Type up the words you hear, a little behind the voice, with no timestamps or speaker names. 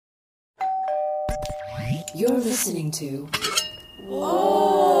You're listening to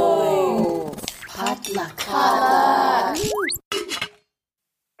Whoa! Potluck.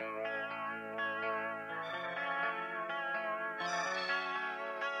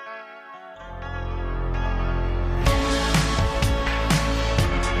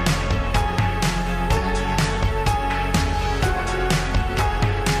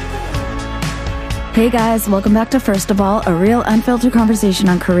 Hey guys, welcome back to First of All, a real unfiltered conversation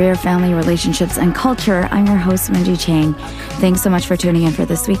on career, family, relationships, and culture. I'm your host, Minji Chang. Thanks so much for tuning in for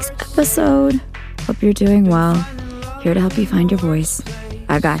this week's episode. Hope you're doing well. Here to help you find your voice.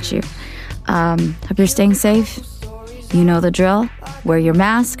 I got you. Hope you're staying safe. You know the drill. Wear your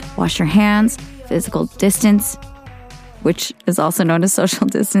mask, wash your hands, physical distance, which is also known as social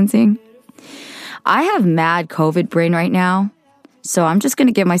distancing. I have mad COVID brain right now. So I'm just going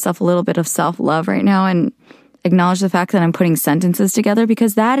to give myself a little bit of self-love right now and acknowledge the fact that I'm putting sentences together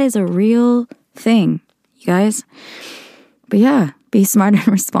because that is a real thing, you guys. But yeah, be smart and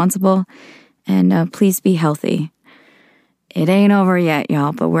responsible and please be healthy. It ain't over yet,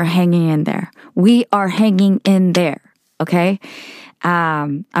 y'all, but we're hanging in there. We are hanging in there, okay?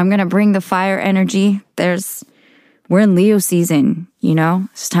 I'm going to bring the fire energy. We're in Leo season, you know?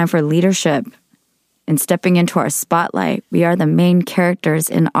 It's time for leadership. And stepping into our spotlight. We are the main characters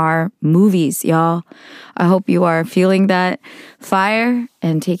in our movies, y'all. I hope you are feeling that fire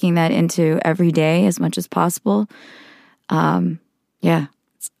and taking that into every day as much as possible.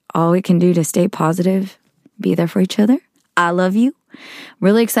 It's all we can do to stay positive, be there for each other. I love you.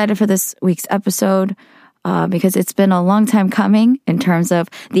 Really excited for this week's episode because it's been a long time coming in terms of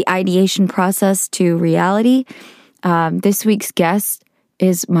the ideation process to reality. This week's guest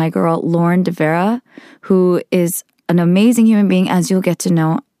is my girl, Lauren DeVera, who is an amazing human being, as you'll get to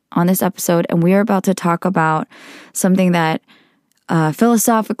know on this episode. And we are about to talk about something that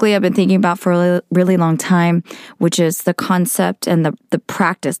philosophically I've been thinking about for a really long time, which is the concept and the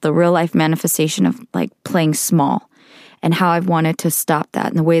practice, the real life manifestation of like playing small and how I've wanted to stop that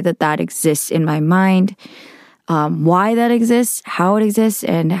and the way that that exists in my mind, why that exists, how it exists,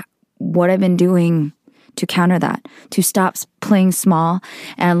 and what I've been doing to counter that, to stop playing small.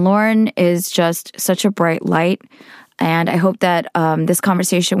 And Lauren is just such a bright light. And I hope that this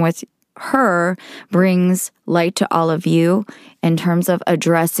conversation with her brings light to all of you in terms of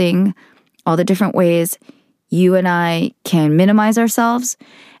addressing all the different ways you and I can minimize ourselves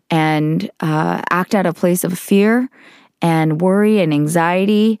and act out of a place of fear and worry and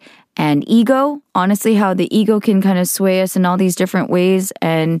anxiety and ego. Honestly, how the ego can kind of sway us in all these different ways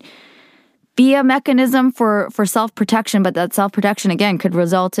and be a mechanism for self-protection, but that self-protection, again, could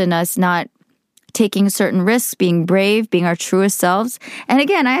result in us not taking certain risks, being brave, being our truest selves. And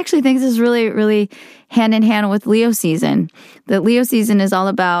again, I actually think this is really, really hand in hand with Leo season. The Leo season is all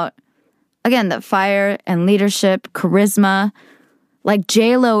about, again, the fire and leadership, charisma. Like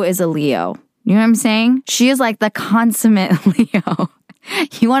J-Lo is a Leo. You know what I'm saying? She is like the consummate Leo.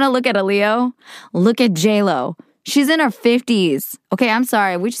 You want to look at a Leo? Look at J-Lo. She's in her 50s. Okay, I'm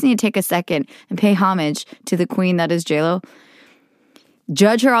sorry. We just need to take a second and pay homage to the queen that is J-Lo.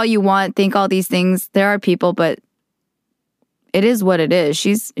 Judge her all you want, think all these things. There are people, but it is what it is.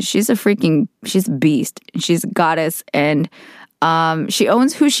 She's a beast. She's a goddess, and she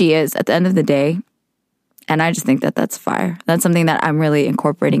owns who she is at the end of the day. And I just think that that's fire. That's something that I'm really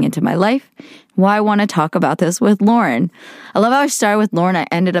incorporating into my life. Why I want to talk about this with Lauren. I love how I started with Lauren. I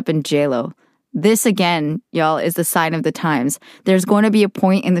ended up in J-Lo. This, again, y'all, is the sign of the times. There's going to be a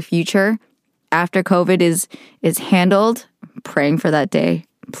point in the future after COVID is handled. I'm praying for that day.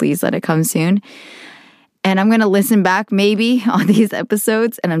 Please let it come soon. And I'm going to listen back maybe on these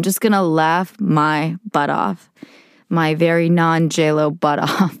episodes, and I'm just going to laugh my butt off, my very non-J-Lo butt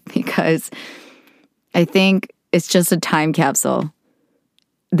off, because I think it's just a time capsule.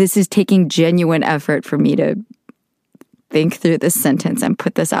 This is taking genuine effort for me to think through this sentence and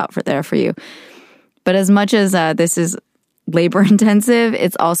put this out there for you. But as much as this is labor intensive,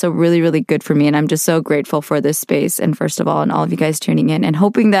 it's also really, really good for me. And I'm just so grateful for this space. And first of all, and all of you guys tuning in and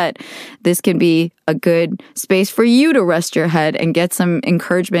hoping that this can be a good space for you to rest your head and get some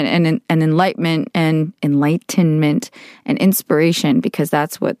encouragement and enlightenment and inspiration, because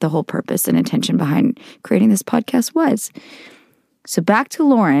that's what the whole purpose and intention behind creating this podcast was. So back to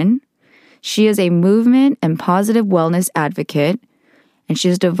Lauren. She is a movement and positive wellness advocate, and she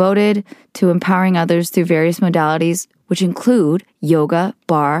is devoted to empowering others through various modalities, which include yoga,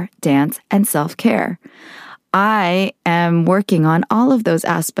 bar, dance, and self-care. I am working on all of those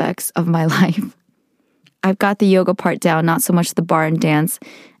aspects of my life. I've got the yoga part down, not so much the bar and dance,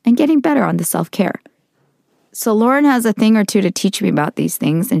 and getting better on the self-care. So Lauren has a thing or two to teach me about these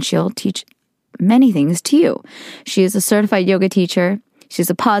things, and she'll teach many things to you. She is a certified yoga teacher. She's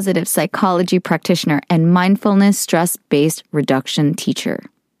a positive psychology practitioner and mindfulness stress-based reduction teacher.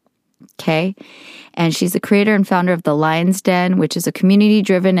 Okay? And she's the creator and founder of The Lion's Den, which is a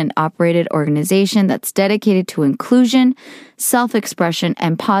community-driven and operated organization that's dedicated to inclusion, self-expression,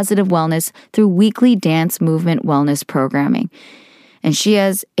 and positive wellness through weekly dance movement wellness programming. And she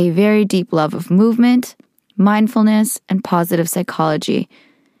has a very deep love of movement, mindfulness, and positive psychology.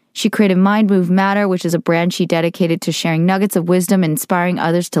 She created Mind Move Matter, which is a brand she dedicated to sharing nuggets of wisdom and inspiring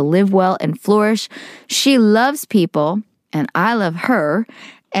others to live well and flourish. She loves people, and I love her,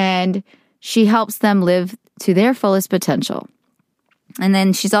 and she helps them live to their fullest potential. And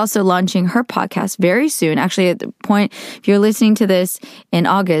then she's also launching her podcast very soon. Actually, at the point, if you're listening to this in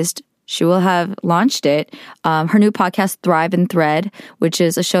August, she will have launched it. Her new podcast, Thrive and Thread, which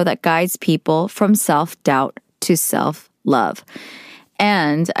is a show that guides people from self-doubt to self-love.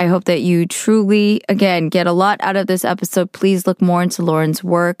 And I hope that you truly, again, get a lot out of this episode. Please look more into Lauren's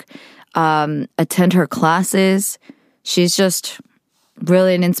work. Attend her classes. She's just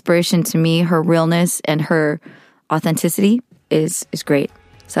really an inspiration to me. Her realness and her authenticity is great.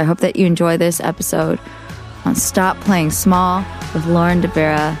 So I hope that you enjoy this episode on Stop Playing Small with Lauren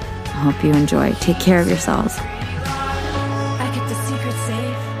DeVera. I hope you enjoy. Take care of yourselves. I kept the secret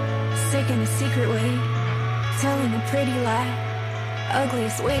safe, sick in a secret way, telling a pretty lie,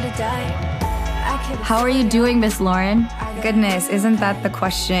 ugliest way to die. How are you doing, Miss Lauren? Goodness, isn't that the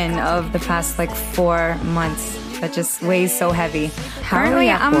question of the past 4 months that just weighs so heavy? How are we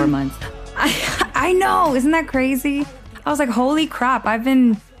at 4 months? I know, isn't that crazy? I was like, holy crap, I've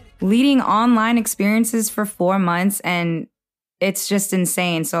been leading online experiences for 4 months and it's just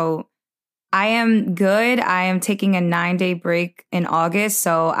insane. So I am good. I am taking a 9-day break in August.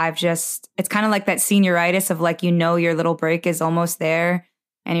 So it's kind of like that senioritis of your little break is almost there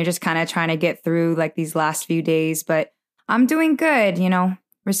and you're just kind of trying to get through these last few days. But I'm doing good,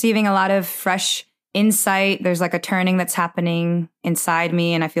 receiving a lot of fresh insight. There's a turning that's happening inside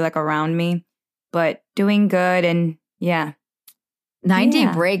me and I feel around me, but doing good. And yeah.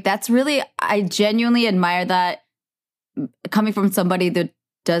 9-day break. That's really, I genuinely admire that coming from somebody that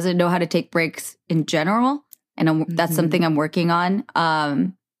doesn't know how to take breaks in general. And that's something I'm working on.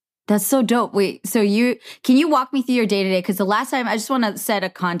 That's so dope. Wait, so can you walk me through your day to day? Because the last time, I just want to set a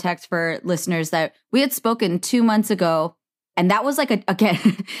context for listeners that we had spoken 2 months ago. And that was again,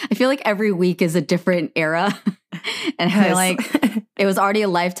 I feel like every week is a different era. And I feel like it was already a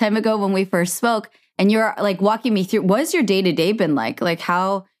lifetime ago when we first spoke. And you're walking me through, what has your day to day been like?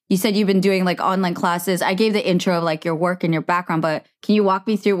 How you said you've been doing online classes. I gave the intro of your work and your background, but can you walk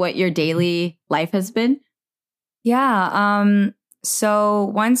me through what your daily life has been? Yeah.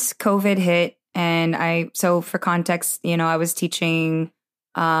 So once COVID hit so for context, I was teaching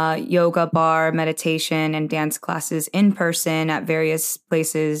yoga, bar, meditation, and dance classes in person at various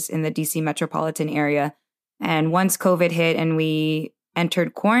places in the DC metropolitan area. And once COVID hit and we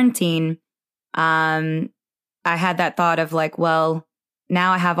entered quarantine, I had that thought of well,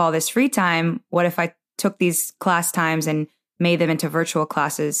 now I have all this free time. What if I took these class times and made them into virtual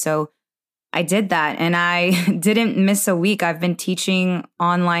classes? So I did that and I didn't miss a week. I've been teaching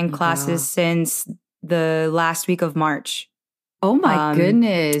online classes since the last week of March. Oh my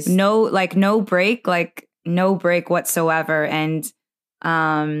goodness. No break, no break whatsoever. And,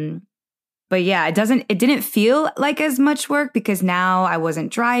 but yeah, it didn't feel like as much work because now I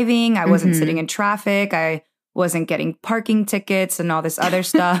wasn't driving. I wasn't sitting in traffic. I wasn't getting parking tickets and all this other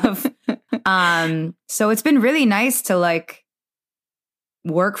stuff. So it's been really nice to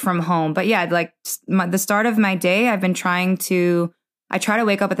work from home. But yeah, the start of my day, I try to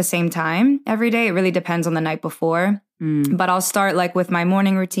wake up at the same time every day. It really depends on the night before. But I'll start with my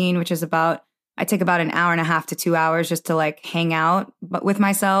morning routine, which is I take about an hour and a half to 2 hours just to hang out with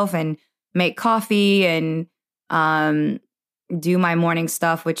myself and make coffee and do my morning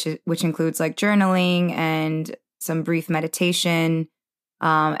stuff, which includes journaling and some brief meditation,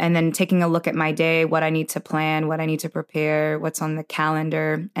 and then taking a look at my day, what I need to plan, what I need to prepare, what's on the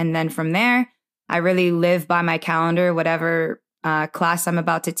calendar. And then from there, I really live by my calendar, whatever class I'm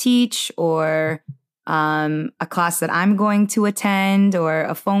about to teach or a class that I'm going to attend or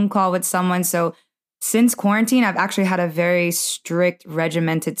a phone call with someone. So since quarantine, I've actually had a very strict,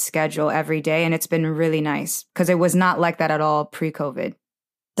 regimented schedule every day. And it's been really nice because it was not like that at all pre-COVID.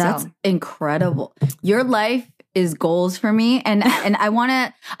 That's incredible. Your life is goals for me. And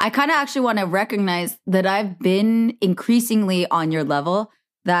I kind of actually want to recognize that I've been increasingly on your level,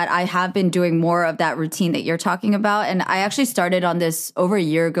 that I have been doing more of that routine that you're talking about. And I actually started on this over a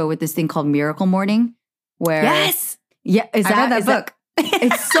year ago with this thing called Miracle Morning, where yes. Yeah, I read that book.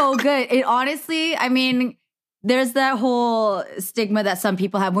 It's so good. It honestly, I mean, there's that whole stigma that some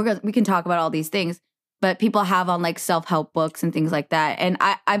people have. We can talk about all these things, but people have on like self-help books and things like that. And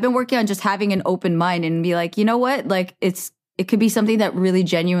I've been working on just having an open mind and be like, you know what? Like it could be something that really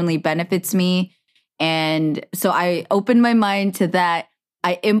genuinely benefits me. And so I opened my mind to that.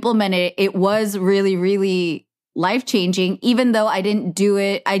 I implemented it. It was really, really life-changing, even though I didn't do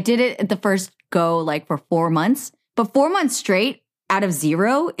it. I did it at the first go like for 4 months, but 4 months straight out of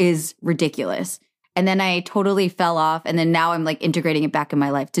zero is ridiculous. And then I totally fell off. And then now I'm like integrating it back in my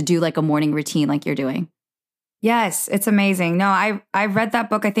life to do like a morning routine like you're doing. Yes, it's amazing. No, I read that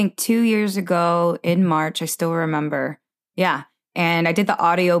book, I think 2 years ago in March. I still remember. Yeah. And I did the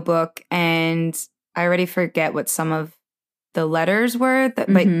audio book and I already forget what some of the letters were,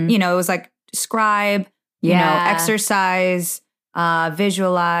 but you know, it was like scribe, you know, exercise,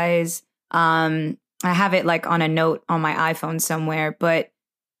 visualize. I have it like on a note on my iPhone somewhere, but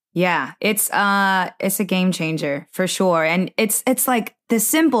yeah, it's a game changer for sure. And it's like the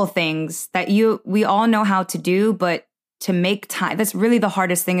simple things that we all know how to do, but to make time, that's really the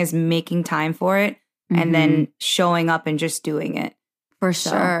hardest thing, is making time for it and then showing up and just doing it. For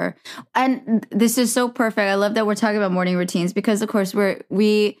sure. And this is so perfect. I love that we're talking about morning routines because of course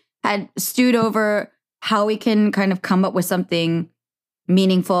we had stewed over how we can kind of come up with something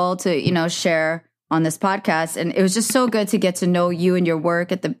meaningful to, you know, share on this podcast. And it was just so good to get to know you and your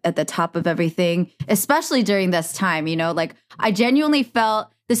work at the top of everything, especially during this time. You know, like I genuinely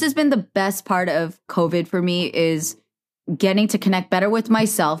felt this has been the best part of COVID for me, is getting to connect better with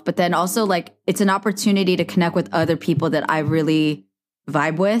myself, but then also like it's an opportunity to connect with other people that I really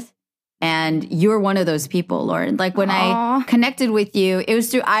vibe with. And you're one of those people, Lauren. Like when I connected with you, it was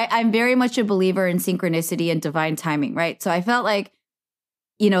through, I'm very much a believer in synchronicity and divine timing, right? So I felt like,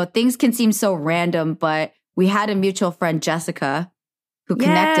 you know, things can seem so random, but we had a mutual friend, Jessica, who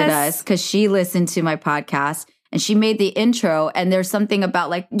connected us because she listened to my podcast and she made the intro. And there's something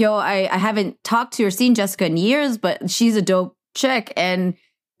about like, I haven't talked to or seen Jessica in years, but she's a dope chick. And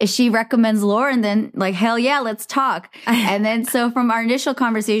if she recommends Lauren, then like, hell yeah, let's talk. And then so from our initial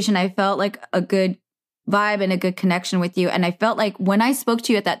conversation, I felt like a good vibe and a good connection with you. And I felt like when I spoke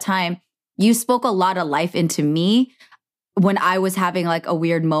to you at that time, you spoke a lot of life into me when I was having like a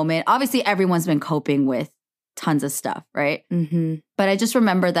weird moment. Obviously, everyone's been coping with tons of stuff, right? Mm-hmm. But I just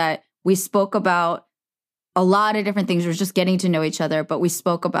remember that we spoke about a lot of different things. We were just getting to know each other, but we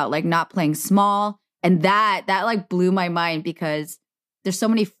spoke about like not playing small. And that like blew my mind because there's so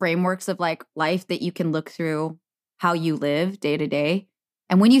many frameworks of like life that you can look through how you live day to day.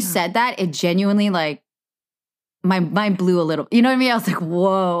 And when you said that, it genuinely like my mind blew a little. You know what I mean? I was like,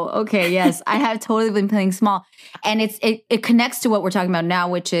 whoa, okay, yes, I have totally been playing small. And it connects to what we're talking about now,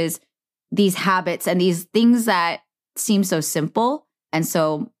 which is these habits and these things that seem so simple and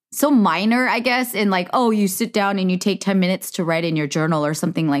so minor, I guess, in like, oh, you sit down and you take 10 minutes to write in your journal or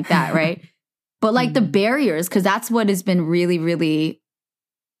something like that, right? But like the barriers, because that's what has been really, really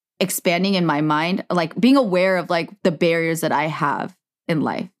expanding in my mind, like being aware of like the barriers that I have in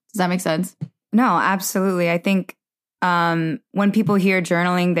life. Does that make sense? No, absolutely. I think when people hear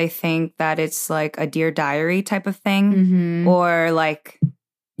journaling, they think that it's like a Dear Diary type of thing, or like,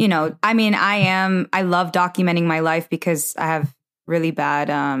 you know, I mean, I love documenting my life because I have really bad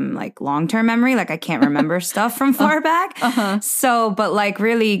like long-term memory. Like I can't remember stuff from far back. So, but like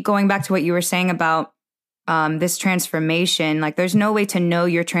really going back to what you were saying about this transformation, like there's no way to know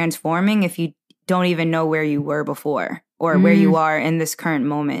you're transforming if you don't even know where you were before or where you are in this current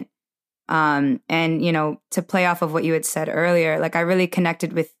moment. And, you know, to play off of what you had said earlier, like I really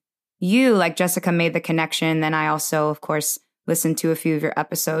connected with you, like Jessica made the connection. Then I also, of course, listened to a few of your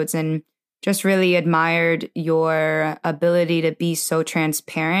episodes and just really admired your ability to be so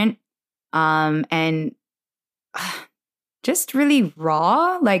transparent and just really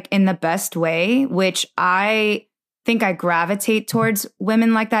raw, like in the best way, which I think I gravitate towards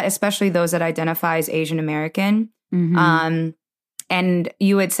women like that, especially those that identify as Asian American. And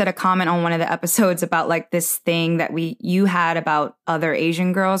you had said a comment on one of the episodes about like this thing that you had about other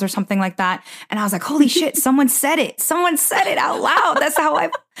Asian girls or something like that. And I was like, holy shit, someone said it. Someone said it out loud. That's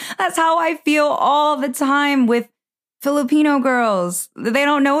how I feel all the time with Filipino girls. They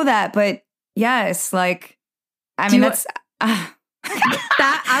don't know that, but yes, like, I mean, that's I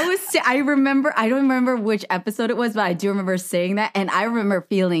remember, I don't remember which episode it was, but I do remember saying that. And I remember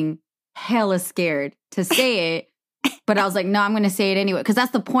feeling hella scared to say it. But I was like, no, I'm going to say it anyway. Because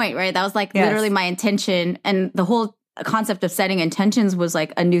that's the point, right? That was like literally my intention. And the whole concept of setting intentions was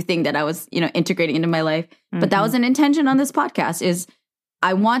like a new thing that I was, you know, integrating into my life. But that was an intention on this podcast, is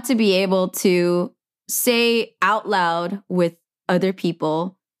I want to be able to say out loud with other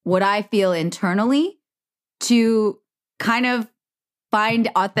people, what I feel internally, to kind of find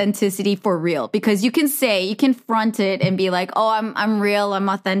authenticity for real. Because you can front it and be like, oh, I'm real, I'm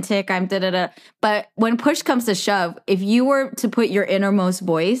authentic, I'm da-da-da. But when push comes to shove, if you were to put your innermost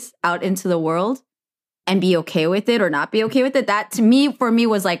voice out into the world and be okay with it or not be okay with it, that for me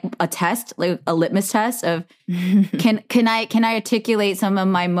was like a test, like a litmus test of can I articulate some of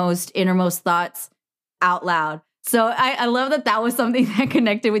my innermost thoughts out loud. So I love that was something that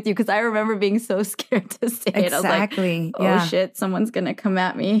connected with you, because I remember being so scared to say it. I was like, oh shit, someone's gonna come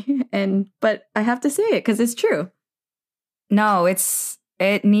at me, but I have to say it because it's true. No,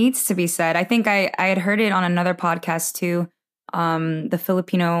 it needs to be said. I think I had heard it on another podcast too, the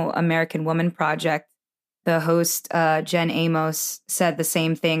Filipino American Woman Project. The host, Jen Amos, said the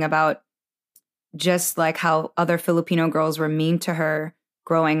same thing about just like how other Filipino girls were mean to her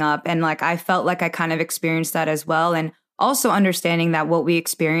growing up. And like, I felt like I kind of experienced that as well. And also understanding that what we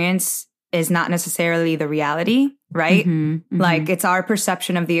experience is not necessarily the reality, right? Mm-hmm, mm-hmm. Like, it's our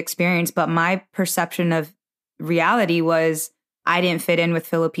perception of the experience. But my perception of reality was I didn't fit in with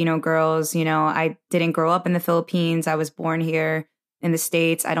Filipino girls. You know, I didn't grow up in the Philippines. I was born here in the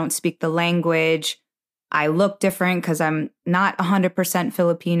States. I don't speak the language. I look different because I'm not 100%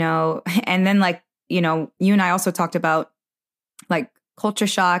 Filipino. And then, like, you know, you and I also talked about like culture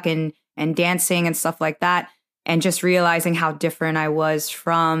shock and dancing and stuff like that. And just realizing how different I was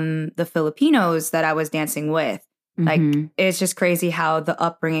from the Filipinos that I was dancing with. Like, it's just crazy how the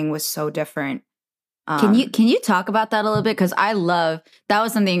upbringing was so different. Can you talk about that a little bit? Because that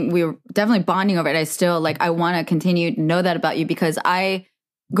was something we were definitely bonding over. And I want to continue to know that about you, because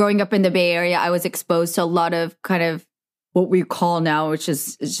growing up in the Bay Area, I was exposed to a lot of kind of what we call now, which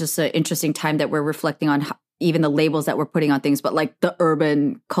is just an interesting time that we're reflecting on even the labels that we're putting on things, but like the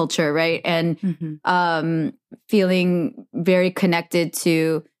urban culture, right? And feeling very connected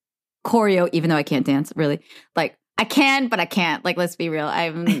to choreo, even though I can't dance, really. Like, I can, but I can't. Like, let's be real.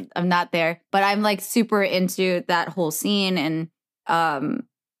 I'm not there, but I'm like super into that whole scene and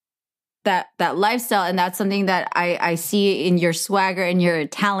that lifestyle. And that's something that I see in your swagger and your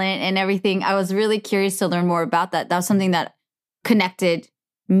talent and everything. I was really curious to learn more about that. That was something that connected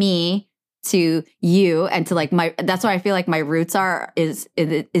me to you and to like that's why I feel like my roots is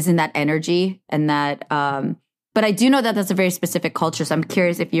in that energy and that, but I do know that that's a very specific culture. So I'm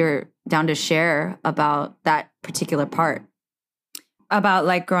curious if you're down to share about that particular part. About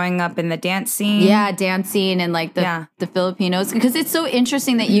like growing up in the dance scene? Yeah, dance scene and like the Filipinos. Because it's so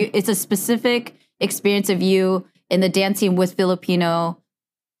interesting that it's a specific experience of you in the dance scene with Filipino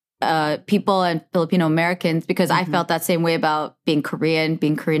people and Filipino Americans, because I felt that same way about being Korean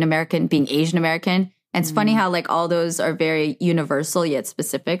American, being Asian American. And it's funny how like all those are very universal yet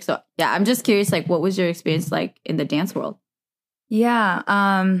specific. So yeah, I'm just curious, like, what was your experience like in the dance world? Yeah.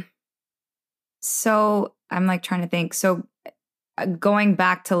 So I'm like trying to think. So going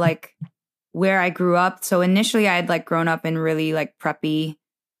back to like where I grew up. So initially I had like grown up in really like preppy,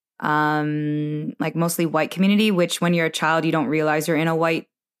 like mostly white community, which when you're a child, you don't realize you're in a white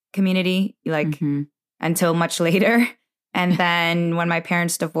community like until much later. And then when my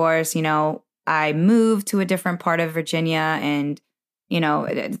parents divorced, you know, I moved to a different part of Virginia and, you know,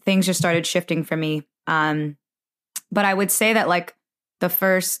 things just started shifting for me. But I would say that like the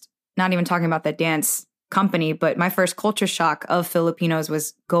first, not even talking about the dance company, but my first culture shock of Filipinos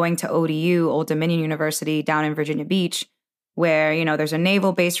was going to ODU, Old Dominion University down in Virginia Beach, where, you know, there's a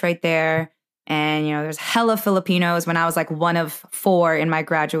naval base right there. And, you know, there's hella Filipinos when I was like one of 4 in my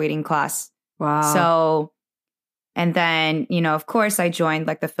graduating class. Wow. So, and then, you know, of course, I joined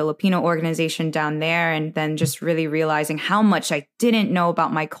like the Filipino organization down there, and then just really realizing how much I didn't know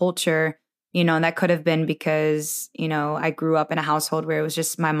about my culture, you know, and that could have been because, you know, I grew up in a household where it was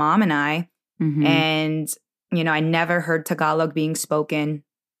just my mom and I. And, you know, I never heard Tagalog being spoken.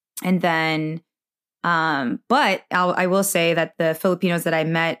 And then, but I will say that the Filipinos that I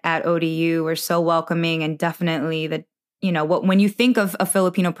met at ODU were so welcoming, and definitely that, you know, when you think of a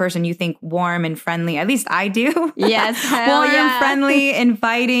Filipino person, you think warm and friendly. At least I do. Yes. Warm, friendly,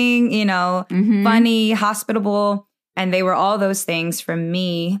 inviting, you know, funny, hospitable. And they were all those things for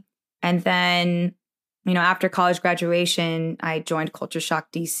me. And then, you know, after college graduation, I joined Culture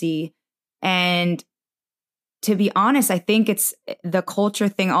Shock DC. And to be honest, I think it's the culture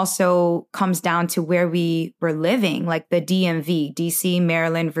thing also comes down to where we were living, like the DMV, DC,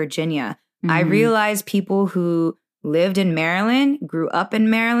 Maryland, Virginia. I realized people who lived in Maryland, grew up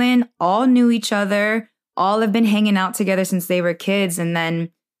in Maryland, all knew each other, all have been hanging out together since they were kids. And then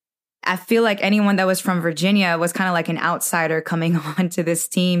I feel like anyone that was from Virginia was kind of like an outsider coming onto this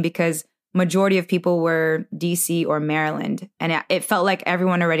team, because majority of people were DC or Maryland. And it felt like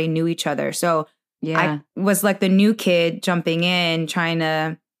everyone already knew each other. So Yeah. I was like the new kid jumping in, trying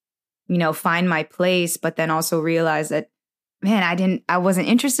to, find my place, but then also realize that, man, I wasn't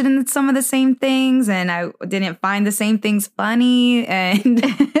interested in some of the same things, and I didn't find the same things funny. And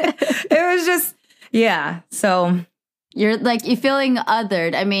it was just, yeah. So You're feeling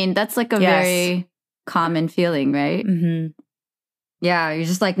othered. I mean, that's like a Yes. very common feeling, right? mhm. Yeah, you're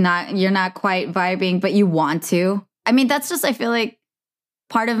just like you're not quite vibing, but you want to. I mean, that's just, I feel like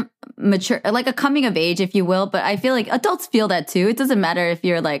part of mature, like a coming of age, if you will. But I feel like adults feel that too. It doesn't matter if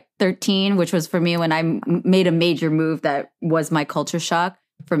you're like 13, which was for me when I made a major move that was my culture shock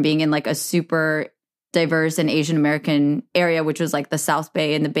from being in like a super diverse and Asian American area, which was like the South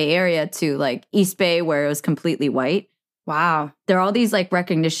Bay and the Bay Area, to like East Bay, where it was completely white. Wow. There are all these like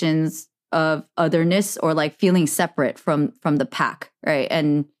recognitions of otherness or like feeling separate from the pack, right?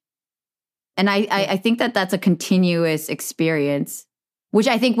 And I think that that's a continuous experience, which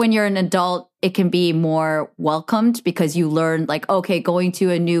I think when you're an adult, it can be more welcomed because you learn like, okay, going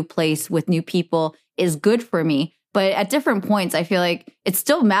to a new place with new people is good for me. But at different points, I feel like it's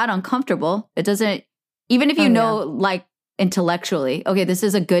still mad uncomfortable. It doesn't, even if you know, like intellectually, okay, this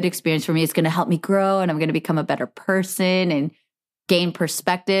is a good experience for me. It's going to help me grow and I'm going to become a better person and gain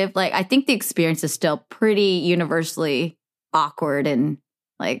perspective. Like, I think the experience is still pretty universally awkward and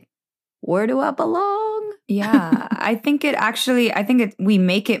like, where do I belong? Yeah, I think we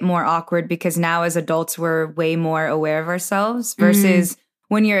make it more awkward because now as adults, we're way more aware of ourselves versus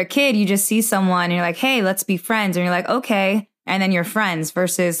when you're a kid, you just see someone and you're like, hey, let's be friends. And you're like, okay. And then you're friends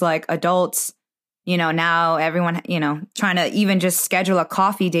versus like adults, now everyone, trying to even just schedule a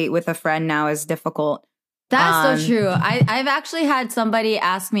coffee date with a friend now is difficult. That's so true. I've actually had somebody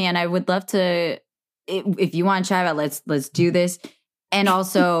ask me, and I would love to, if you want to chat about, let's do this. And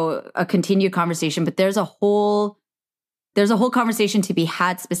also a continued conversation, but there's a whole conversation to be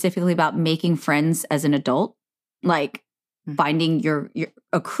had specifically about making friends as an adult, like finding your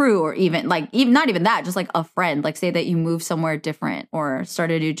a crew, or even not even that, just like a friend. Like say that you move somewhere different or start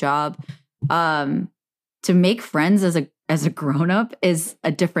a new job. To make friends as a grown up is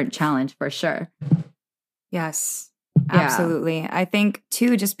a different challenge for sure. Yes, absolutely. I think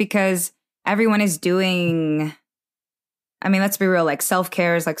too, just because everyone is doing. I mean, let's be real, like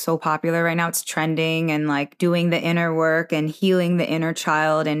self-care is like so popular right now. It's trending, and like doing the inner work and healing the inner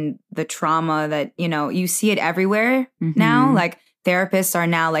child and the trauma that, you see it everywhere now. Like therapists are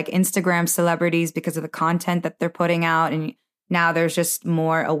now like Instagram celebrities because of the content that they're putting out. And now there's just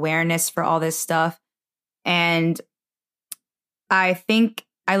more awareness for all this stuff. And I think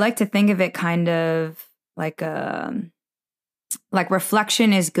I like to think of it kind of like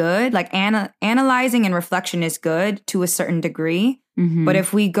reflection is good, like analyzing and reflection is good to a certain degree. But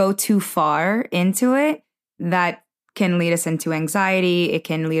if we go too far into it, that can lead us into anxiety. It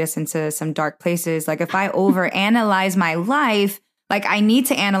can lead us into some dark places. Like if I overanalyze my life, like I need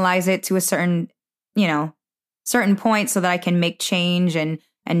to analyze it to a certain point so that I can make change and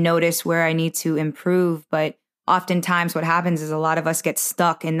notice where I need to improve. But oftentimes what happens is a lot of us get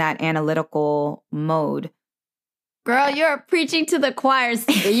stuck in that analytical mode. Girl, you're preaching to the choirs.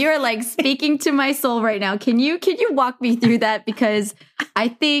 You're like speaking to my soul right now. Can you walk me through that? Because I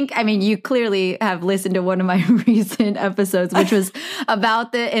mean, you clearly have listened to one of my recent episodes, which was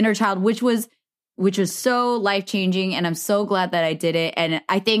about the inner child, which was so life-changing. And I'm so glad that I did it. And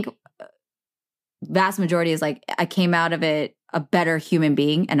I think vast majority is like, I came out of it a better human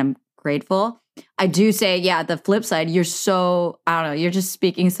being, and I'm grateful. I do say, yeah, the flip side, you're so, I don't know, you're just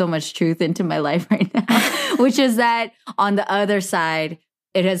speaking so much truth into my life right now, which is that on the other side,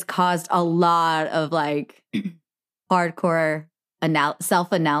 it has caused a lot of like hardcore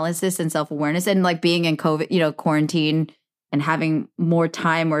self-analysis and self-awareness, and like being in COVID, quarantine and having more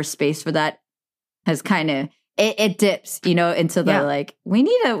time or space for that has kind of, it dips, into the like, we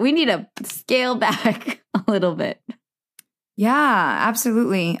need to scale back a little bit. Yeah,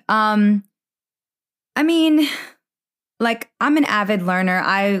 absolutely. I mean, like I'm an avid learner.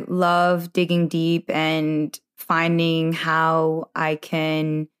 I love digging deep and finding how I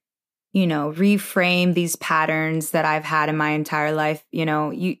can, reframe these patterns that I've had in my entire life.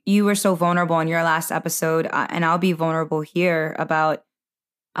 You were so vulnerable in your last episode, and I'll be vulnerable here about,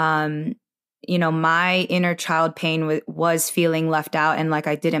 my inner child pain was feeling left out and like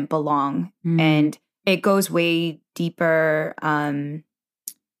I didn't belong. And it goes way deeper.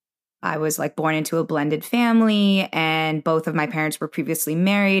 I was like born into a blended family, and both of my parents were previously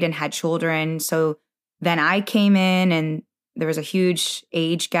married and had children. So then I came in, and there was a huge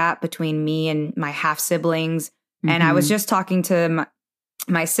age gap between me and my half siblings. And I was just talking to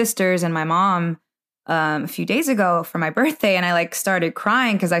my sisters and my mom a few days ago for my birthday, and I like started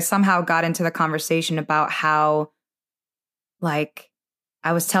crying because I somehow got into the conversation about how like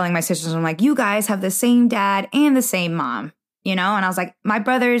I was telling my sisters, I'm like, you guys have the same dad and the same mom, you know? And I was like, my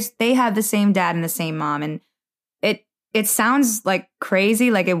brothers, they have the same dad and the same mom. And it sounds like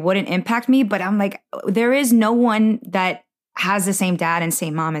crazy, like it wouldn't impact me, but I'm like, there is no one that has the same dad and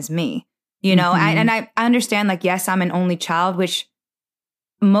same mom as me, you know? I understand, like, yes, I'm an only child, which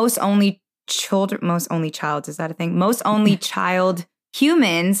most only child, is that a thing? Most only child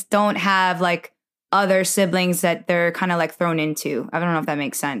humans don't have like other siblings that they're kind of like thrown into. I don't know if that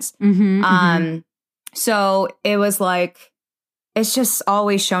makes sense. So it was like, it's just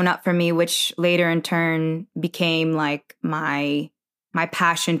always shown up for me, which later in turn became like my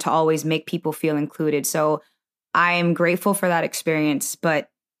passion to always make people feel included. So I am grateful for that experience, but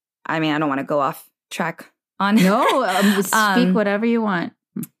I mean, I don't want to go off track on speak whatever you want.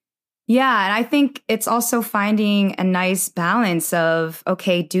 Yeah. And I think it's also finding a nice balance of,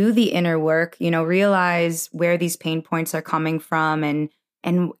 okay, do the inner work, you know, realize where these pain points are coming from and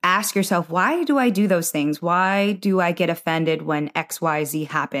ask yourself, why do I do those things? Why do I get offended when X, Y, Z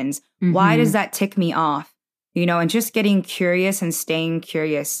happens? Why does that tick me off? You know, and just getting curious and staying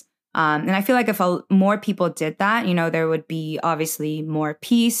curious. And I feel like if more people did that, you know, there would be obviously more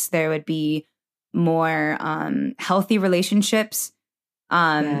peace. There would be more healthy relationships.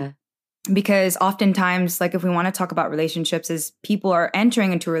 Because oftentimes, like if we want to talk about relationships, is people are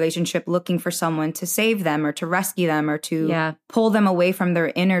entering into a relationship looking for someone to save them or to rescue them or to pull them away from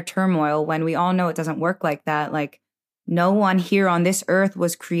their inner turmoil, when we all know it doesn't work like that. Like no one here on this earth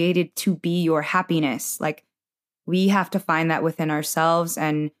was created to be your happiness. Like we have to find that within ourselves.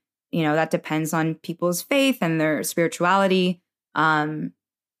 And, you know, that depends on people's faith and their spirituality.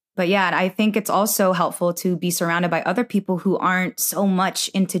 But yeah, I think it's also helpful to be surrounded by other people who aren't so much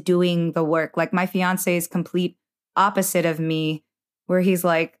into doing the work. Like my fiance is complete opposite of me, where he's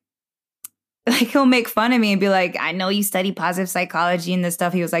like he'll make fun of me and be like, I know you study positive psychology and this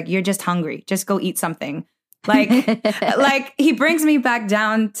stuff. He was like, you're just hungry. Just go eat something. Like, like he brings me back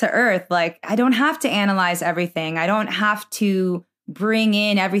down to earth. Like I don't have to analyze everything. I don't have to bring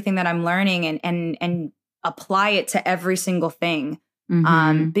in everything that I'm learning and apply it to every single thing.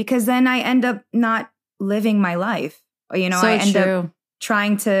 Because then I end up not living my life. You know, I end up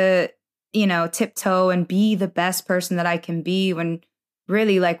trying to, you know, tiptoe and be the best person that I can be, when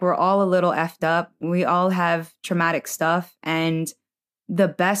really like we're all a little effed up. We all have traumatic stuff. And the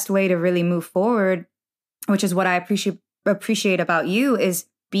best way to really move forward, which is what I appreciate about you, is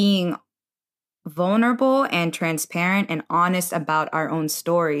being vulnerable and transparent and honest about our own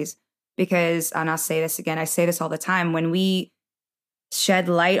stories. Because, and I'll say this again, I say this all the time, when we shed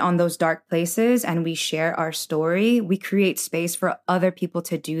light on those dark places and we share our story, we create space for other people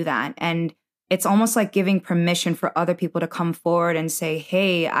to do that. And it's almost like giving permission for other people to come forward and say,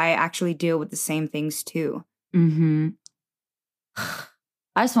 hey, I actually deal with the same things too. I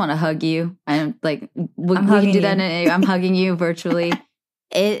just want to hug you. I'm like, we can do that. I'm hugging you virtually.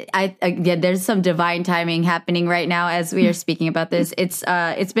 There's some divine timing happening right now as we are speaking about this.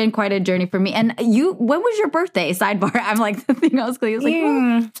 It's been quite a journey for me. And when was your birthday? Sidebar. I'm like, the thing I was like,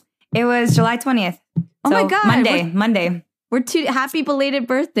 it was July 20th. Oh my God. Monday. We're happy belated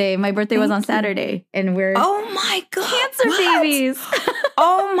birthday. My birthday was on Saturday, and we're oh my God, Cancer babies.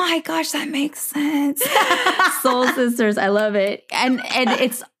 Oh my gosh, that makes sense. Soul sisters, I love it, and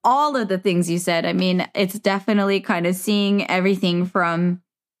it's all of the things you said. I mean, it's definitely kind of seeing everything from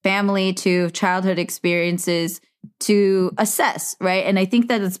family to childhood experiences to assess, right? And I think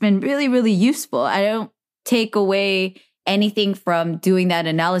that it's been really, really useful. I don't take away anything from doing that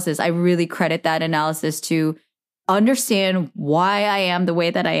analysis. I really credit that analysis to understand why I am the way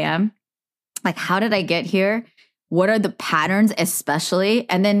that I am. Like, how did I get here? What are the patterns, especially?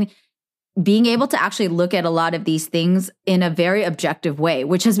 And then being able to actually look at a lot of these things in a very objective way,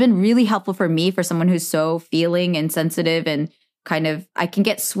 which has been really helpful for me, for someone who's so feeling and sensitive, and kind of, I can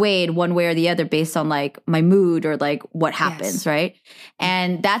get swayed one way or the other based on like my mood or like what happens, right?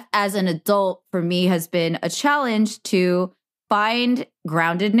 And that, as an adult, for me has been a challenge to find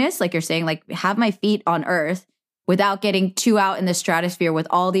groundedness, like you're saying, like have my feet on earth without getting too out in the stratosphere with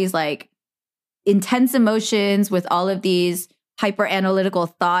all these like intense emotions, with all of these hyper analytical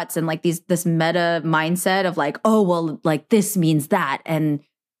thoughts and like this meta mindset of like, oh, well, like this means that. And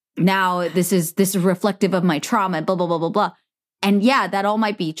now this is reflective of my trauma, blah, blah, blah, blah, blah. And yeah, that all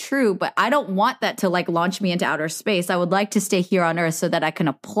might be true, but I don't want that to like launch me into outer space. I would like to stay here on earth so that I can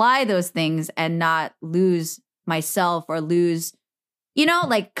apply those things and not lose myself or lose, you know,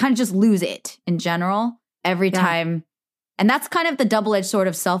 like kind of just lose it in general every time And that's kind of the double-edged sword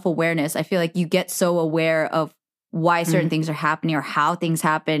of self-awareness. I feel like you get so aware of why certain things are happening or how things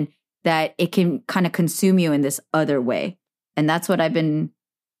happen that it can kind of consume you in this other way. And that's what I've been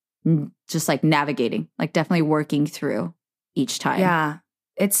just like navigating, like definitely working through each time. Yeah.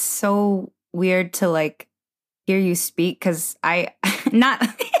 It's so weird to like hear you speak because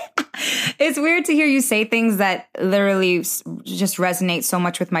it's weird to hear you say things that literally just resonate so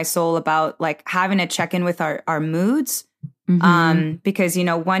much with my soul about like having to check in with our moods. Because, you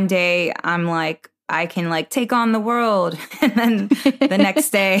know, one day I'm like, I can like take on the world. And then the next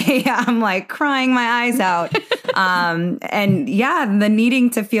day I'm like crying my eyes out. And yeah, the needing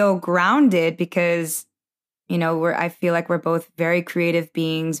to feel grounded because, you know, I feel like we're both very creative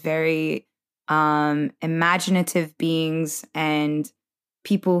beings, very imaginative beings, and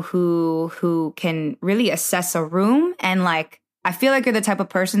people who can really assess a room. And like, I feel like you're the type of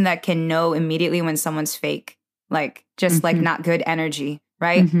person that can know immediately when someone's fake, like just like not good energy.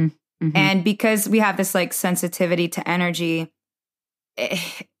 Right. And because we have this like sensitivity to energy,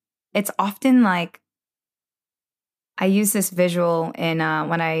 it's often like, I use this visual in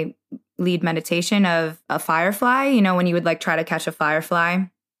when I lead meditation of a firefly, you know, when you would like try to catch a firefly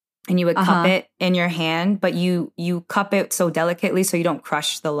and you would cup it in your hand, but you cup it so delicately so you don't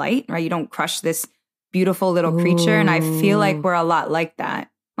crush the light, right? You don't crush this beautiful little creature. And I feel like we're a lot like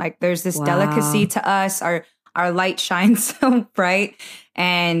that. Like there's this delicacy to us. Our light shines so bright,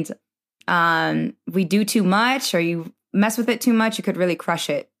 and we do too much or you mess with it too much, you could really crush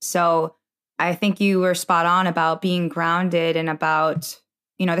it. So I think you were spot on about being grounded and about,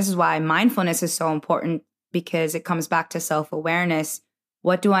 you know, this is why mindfulness is so important, because it comes back to self-awareness.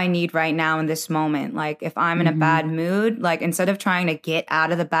 What do I need right now in this moment? Like if I'm in a bad mood, like instead of trying to get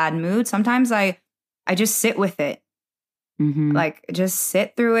out of the bad mood, sometimes I just sit with it. Like just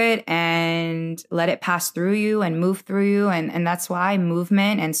sit through it and let it pass through you and move through you. And that's why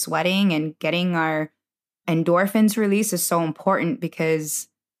movement and sweating and getting our endorphins released is so important, because,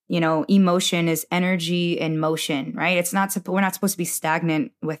 you know, emotion is energy in motion, right? We're not supposed to be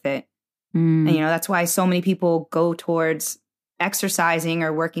stagnant with it. And, you know, that's why so many people go towards exercising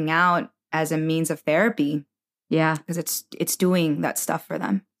or working out as a means of therapy. Yeah. Because it's doing that stuff for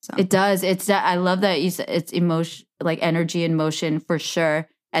them. So. It does. I love that you said it's emotion, like energy in motion for sure.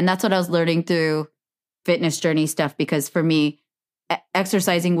 And that's what I was learning through fitness journey stuff, because for me,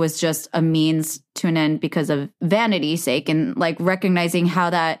 exercising was just a means to an end because of vanity's sake, and like recognizing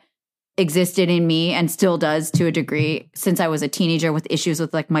how that existed in me and still does to a degree since I was a teenager with issues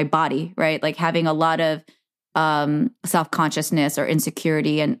with like my body, right? Like having a lot of self-consciousness or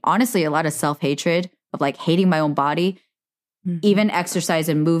insecurity, and honestly, a lot of self-hatred of like hating my own body. Even exercise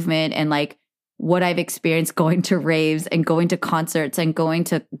and movement and like what I've experienced going to raves and going to concerts and going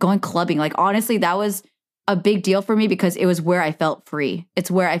clubbing. Like, honestly, that was a big deal for me because it was where I felt free.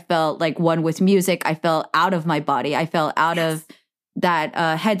 It's where I felt like one with music. I felt out of my body. I felt out of that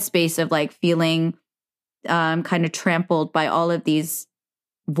headspace of like feeling kind of trampled by all of these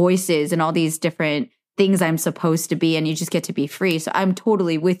voices and all these different things I'm supposed to be. And you just get to be free. So I'm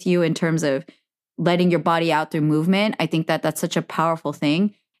totally with you in terms of letting your body out through movement. I think that that's such a powerful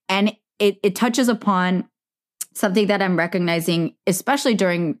thing. And it touches upon something that I'm recognizing, especially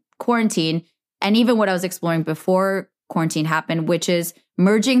during quarantine, and even what I was exploring before quarantine happened, which is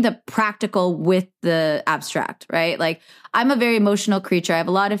merging the practical with the abstract, right? Like I'm a very emotional creature. I have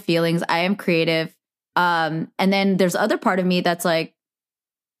a lot of feelings. I am creative. And then there's other part of me that's like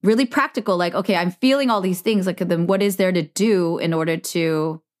really practical. Like, okay, I'm feeling all these things. Like, then what is there to do in order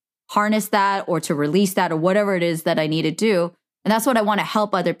to harness that or to release that or whatever it is that I need to do? And that's what I want to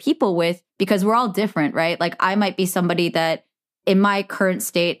help other people with, because we're all different, right? Like I might be somebody that in my current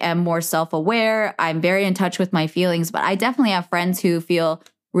state am more self-aware. I'm very in touch with my feelings, but I definitely have friends who feel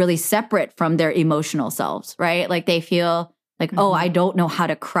really separate from their emotional selves, right? Like they feel like, oh, I don't know how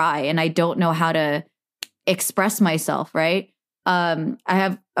to cry and I don't know how to express myself, right? I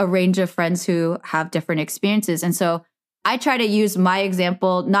have a range of friends who have different experiences. And so I try to use my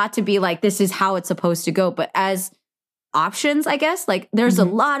example, not to be like, this is how it's supposed to go, but as options, I guess. Like there's a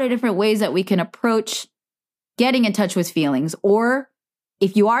lot of different ways that we can approach getting in touch with feelings, or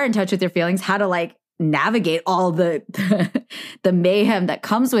if you are in touch with your feelings, how to like navigate all the mayhem that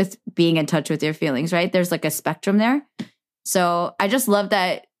comes with being in touch with your feelings, right? There's like a spectrum there. So I just love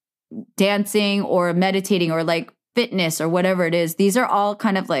that dancing or meditating or like fitness or whatever it is, these are all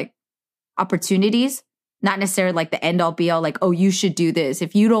kind of like opportunities, not necessarily like the end all be all, like, oh, you should do this.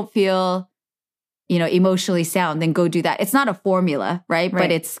 If you don't feel, emotionally sound, then go do that. It's not a formula, right?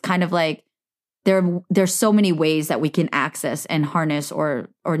 But it's kind of like there's so many ways that we can access and harness or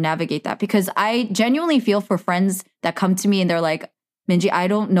navigate that, because I genuinely feel for friends that come to me and they're like, Minji, I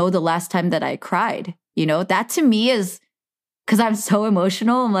don't know the last time that I cried. You know, that to me is because I'm so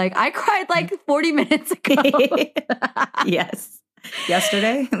emotional. I'm like, I cried like 40 minutes ago. Yes.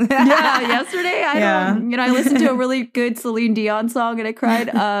 Yesterday? Yeah, yesterday. I listened to a really good Celine Dion song and I cried.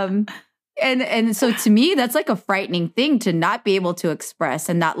 And so to me, that's like a frightening thing to not be able to express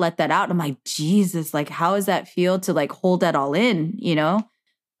and not let that out. I'm like, Jesus, like, how does that feel to like hold that all in, you know?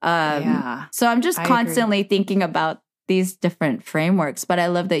 Yeah. So I'm just constantly thinking about these different frameworks, but I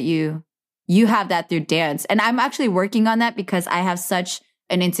love that you have that through dance. And I'm actually working on that because I have such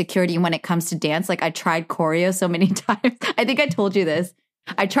an insecurity when it comes to dance. Like I tried choreo so many times. I think I told you this.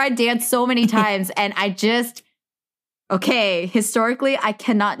 I tried dance so many times and I just, historically, I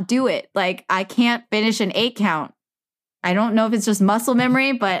cannot do it. Like I can't finish an 8 count. I don't know if it's just muscle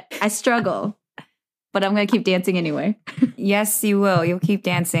memory, but I struggle. But I'm going to keep dancing anyway. Yes, you will. You'll keep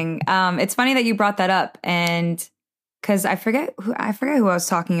dancing. It's funny that you brought that up, and because I forget who I was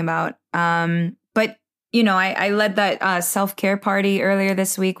talking about. But you know, I led that self-care party earlier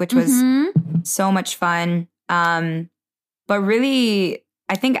this week, which was so much fun. But really,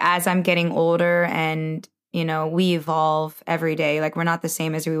 I think as I'm getting older and, you know, we evolve every day, like we're not the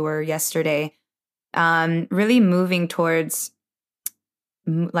same as we were yesterday, really moving towards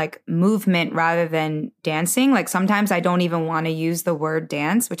like movement rather than dancing. Like sometimes I don't even want to use the word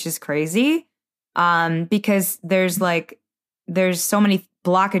dance, which is crazy. Because there's so many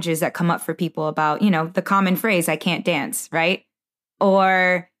blockages that come up for people about, you know, the common phrase, I can't dance, right?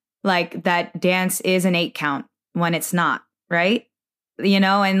 Or like that dance is an 8 count when it's not, right? You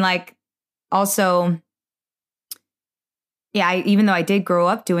know, and like also, yeah, even though I did grow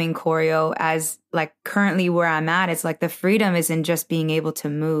up doing choreo, as like currently where I'm at, it's like the freedom isn't just being able to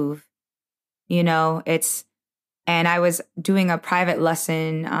move, you know, and I was doing a private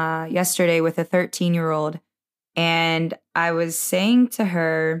lesson yesterday with a 13-year-old. And I was saying to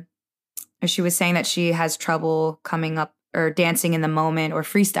her, or she was saying that she has trouble coming up or dancing in the moment or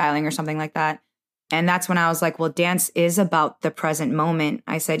freestyling or something like that. And that's when I was like, well, dance is about the present moment.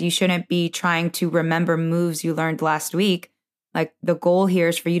 I said, you shouldn't be trying to remember moves you learned last week. Like the goal here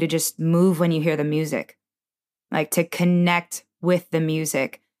is for you to just move when you hear the music, like to connect with the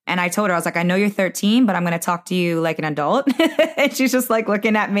music. And I told her, I was like, I know you're 13, but I'm going to talk to you like an adult. And she's just like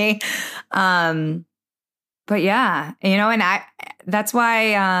looking at me. But yeah, you know, and that's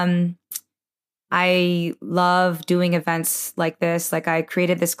why I love doing events like this. Like I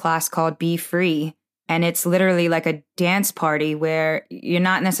created this class called Be Free. And it's literally like a dance party where you're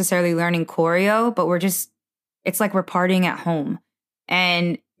not necessarily learning choreo, but it's like we're partying at home.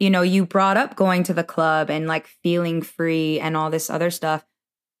 And, you know, you brought up going to the club and like feeling free and all this other stuff,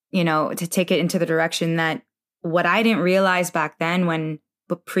 you know, to take it into the direction that what I didn't realize back then when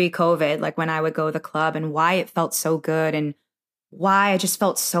pre-COVID, like when I would go to the club and why it felt so good and why I just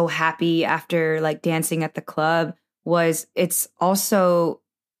felt so happy after like dancing at the club was it's also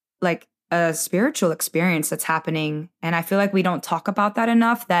like a spiritual experience that's happening. And I feel like we don't talk about that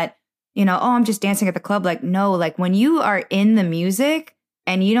enough, that, you know, oh, I'm just dancing at the club. Like, no, like when you are in the music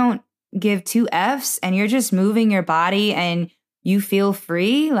and you don't give 2 Fs and you're just moving your body and you feel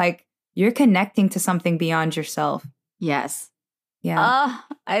free, like you're connecting to something beyond yourself. Yes. Yeah. Oh,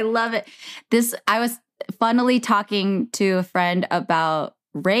 I love it. I was funnily talking to a friend about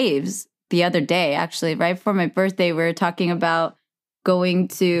raves the other day, actually, right before my birthday. We were talking about going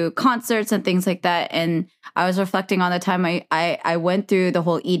to concerts and things like that. And I was reflecting on the time I went through the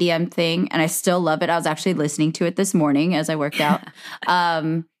whole EDM thing, and I still love it. I was actually listening to it this morning as I worked out.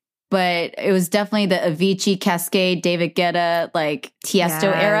 But it was definitely the Avicii, Cascade, David Guetta, like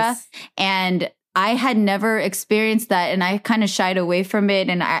Tiesto era. And I had never experienced that, and I kind of shied away from it.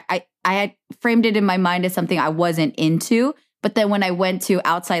 And I had framed it in my mind as something I wasn't into. But then when I went to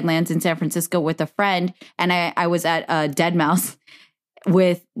Outside Lands in San Francisco with a friend, and I was at deadmau5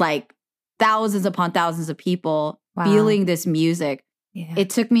 with like thousands upon thousands of people feeling this music, it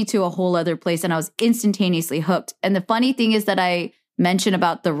took me to a whole other place, and I was instantaneously hooked. And the funny thing is that I mention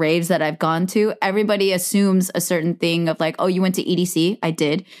about the raves that I've gone to, everybody assumes a certain thing of like, oh, you went to EDC. I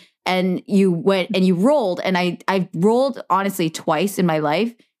did. And you went and you rolled. And I rolled honestly twice in my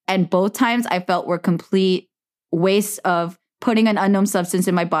life. And both times I felt were complete waste of putting an unknown substance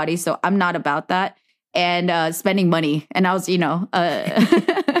in my body. So I'm not about that. And spending money. And I was, you know,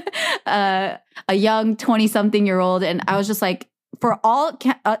 a young 20-something-year-old. And I was just like, for all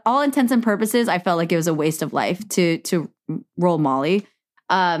intents and purposes, I felt like it was a waste of life to roll Molly.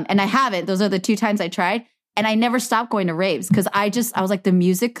 And I haven't. Those are the 2 times I tried. And I never stopped going to raves because I was like, the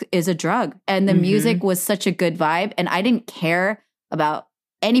music is a drug. And the music was such a good vibe. And I didn't care about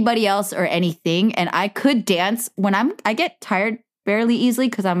anybody else or anything. And I could dance when I get tired fairly easily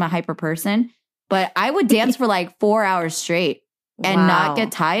because I'm a hyper person. But I would dance for like 4 hours straight and not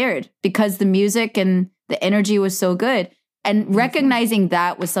get tired because the music and the energy was so good. And recognizing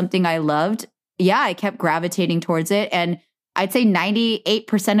that was something I loved. Yeah, I kept gravitating towards it. And I'd say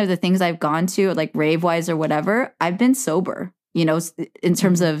 98% of the things I've gone to, like rave-wise or whatever, I've been sober, you know, in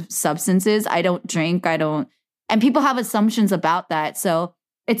terms of substances. I don't drink. And people have assumptions about that. So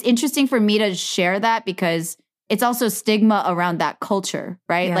it's interesting for me to share that because it's also stigma around that culture,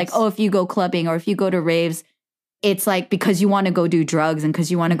 right? Yes. Like, oh, if you go clubbing or if you go to raves, it's like because you want to go do drugs and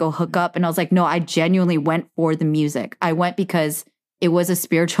because you want to go hook up. And I was like, no, I genuinely went for the music. I went because it was a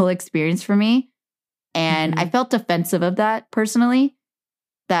spiritual experience for me. And I felt defensive of that personally,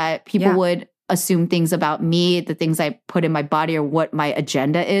 that people would assume things about me, the things I put in my body or what my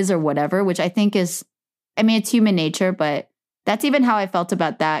agenda is or whatever, which I think is, I mean, it's human nature, but that's even how I felt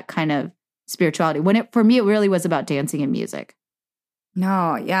about that kind of spirituality. For me, it really was about dancing and music.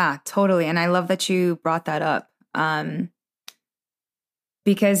 No, yeah, totally. And I love that you brought that up.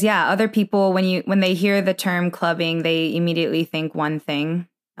 Because other people, when they hear the term clubbing, they immediately think one thing.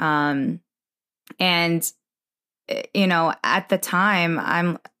 And, you know, at the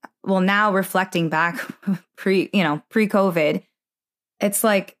time now reflecting back pre-COVID, it's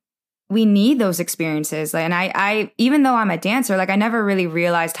like, we need those experiences. And I, even though I'm a dancer, like I never really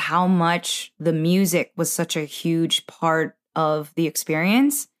realized how much the music was such a huge part of the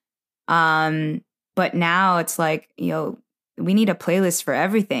experience. But now it's like, you know, we need a playlist for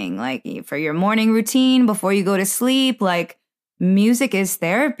everything, like for your morning routine, before you go to sleep, like music is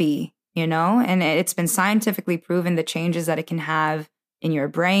therapy, you know, and it's been scientifically proven the changes that it can have in your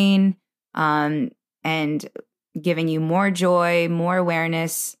brain, and giving you more joy, more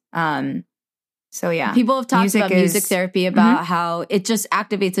awareness. So yeah, people have talked about music therapy, about how it just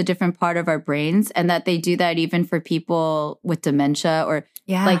activates a different part of our brains, and that they do that even for people with dementia, or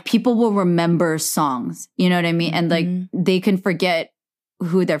like people will remember songs, you know what I mean? And like they can forget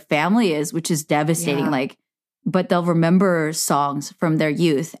who their family is, which is devastating. Like, but they'll remember songs from their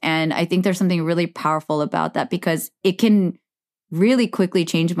youth. And I think there's something really powerful about that because it can really quickly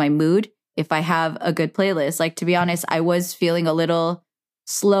change my mood if I have a good playlist. Like, to be honest, I was feeling a little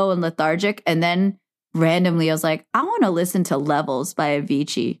slow and lethargic. And then randomly I was like, I want to listen to Levels by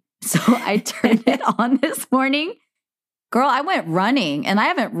Avicii. So I turned it on this morning. Girl, I went running, and I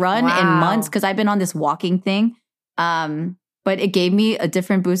haven't run in months because I've been on this walking thing. But it gave me a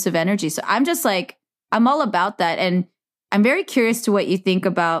different boost of energy. So I'm just like, I'm all about that. And I'm very curious to what you think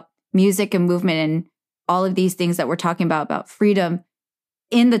about music and movement and all of these things that we're talking about freedom,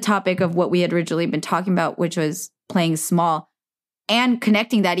 in the topic of what we had originally been talking about, which was playing small, and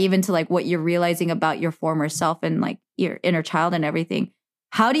connecting that even to like what you're realizing about your former self and like your inner child and everything.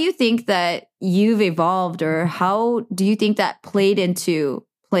 How do you think that you've evolved, or how do you think that played into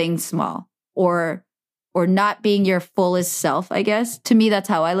playing small or not being your fullest self, I guess? To me, that's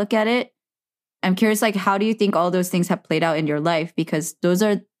how I look at it. I'm curious, like, how do you think all those things have played out in your life? Because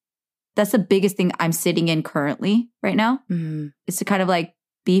that's the biggest thing I'm sitting in currently right now, is to kind of like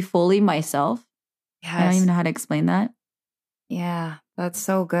be fully myself. Yes. I don't even know how to explain that. Yeah, that's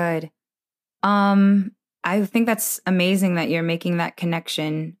so good. I think that's amazing that you're making that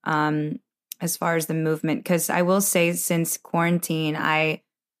connection as far as the movement. Because I will say, since quarantine, I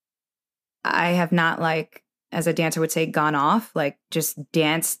have not, like, as a dancer would say, gone off, like just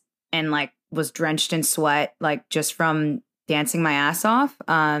danced and like was drenched in sweat, like just from dancing my ass off,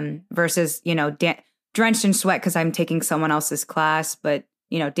 versus, you know, drenched in sweat because I'm taking someone else's class, but,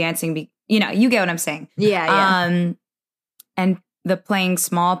 you know, dancing, you get what I'm saying. Yeah. And the playing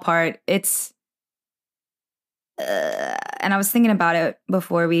small part, it's, and I was thinking about it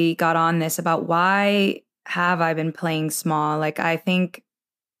before we got on this, about why have I been playing small? Like, I think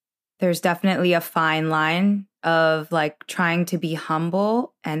there's definitely a fine line of like trying to be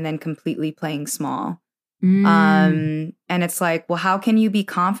humble and then completely playing small. And it's like, well, how can you be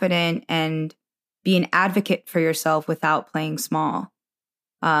confident and be an advocate for yourself without playing small?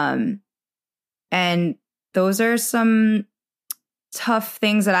 And those are some tough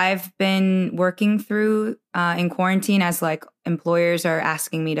things that I've been working through in quarantine, as like employers are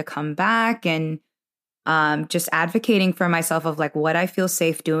asking me to come back, and just advocating for myself of like what I feel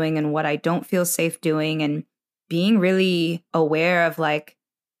safe doing and what I don't feel safe doing, and being really aware of like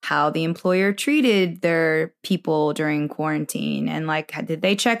how the employer treated their people during quarantine, and like, did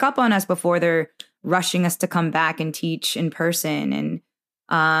they check up on us before they're rushing us to come back and teach in person?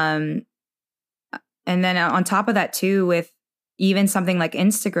 And And then on top of that too, with even something like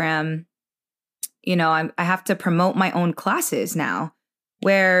Instagram, you know, I have to promote my own classes now,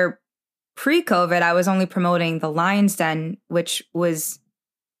 where pre-COVID, I was only promoting the Lion's Den, which was,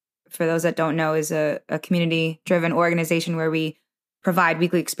 for those that don't know, is a community-driven organization where we provide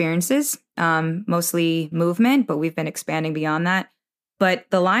weekly experiences, mostly movement, but we've been expanding beyond that. But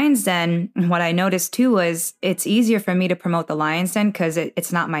the Lion's Den, what I noticed too was it's easier for me to promote the Lion's Den because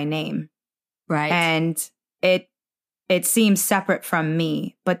it's not my name. Right. And it seems separate from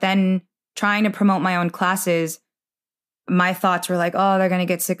me. But then trying to promote my own classes, my thoughts were like, oh, they're going to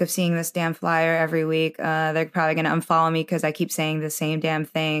get sick of seeing this damn flyer every week. They're probably going to unfollow me because I keep saying the same damn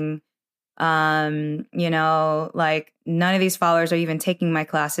thing. You know, like none of these followers are even taking my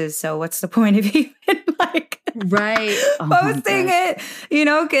classes. So what's the point of even like posting it, you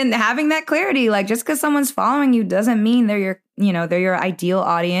know, and having that clarity? Like just because someone's following you doesn't mean they're your ideal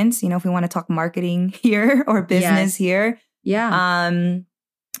audience. You know, if we want to talk marketing here or business here. Yeah.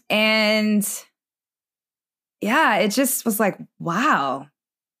 And yeah, it just was like, wow,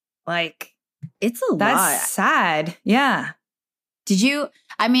 like it's a lot. That's sad. Yeah.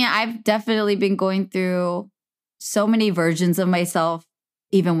 I've definitely been going through so many versions of myself,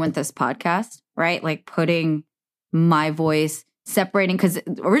 even with this podcast, right? Like putting my voice, separating, because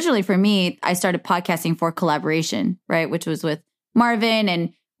originally for me, I started podcasting for collaboration, right? Which was with Marvin,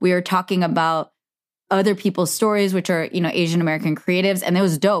 and we were talking about other people's stories, which are, you know, Asian American creatives. And it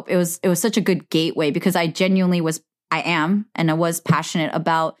was dope. It was such a good gateway because I genuinely was passionate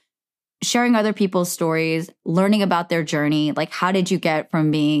about sharing other people's stories, learning about their journey. Like, how did you get from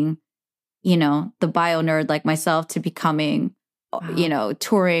being, you know, the bio nerd like myself to becoming, you know,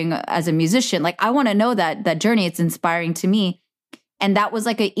 touring as a musician? Like, I want to know that journey. It's inspiring to me. And that was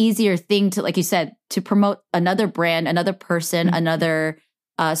like an easier thing to, like you said, to promote another brand, another person, another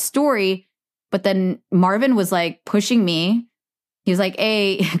story. But then Marvin was like pushing me. He was like,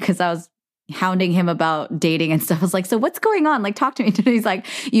 hey, because I was hounding him about dating and stuff. I was like, so what's going on? Like, talk to me. He's like,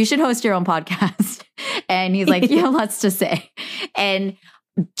 you should host your own podcast. And he's like, you have lots to say. And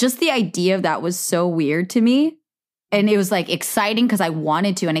just the idea of that was so weird to me. And it was like exciting because I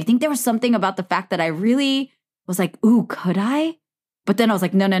wanted to. And I think there was something about the fact that I really was like, ooh, could I? But then I was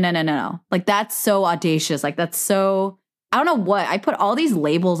like, no. Like, that's so audacious. Like, that's so, I don't know what. I put all these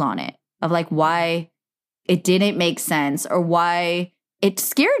labels on it of like why it didn't make sense or why it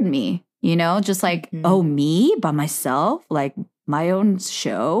scared me, you know, just like, oh, me by myself, like my own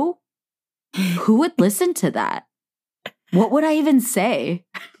show. Who would listen to that? What would I even say?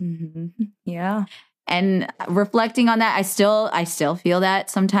 Yeah. And reflecting on that, I still feel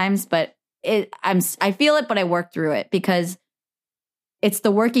that sometimes, but I feel it, but I work through it because it's the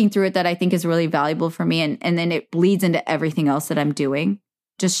working through it that I think is really valuable for me. And then it bleeds into everything else that I'm doing.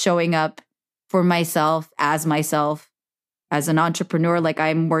 Just showing up for myself as an entrepreneur. Like,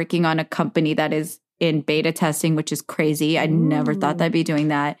 I'm working on a company that is in beta testing, which is crazy. I never thought I'd be doing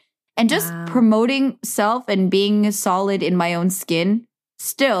that. And just promoting self and being solid in my own skin.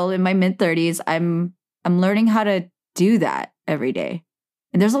 Still in my mid-30s, I'm learning how to do that every day.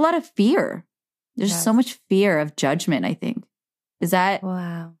 And there's a lot of fear. There's so much fear of judgment, I think. Is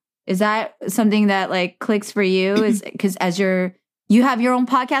that something that like clicks for you? Is because as you have your own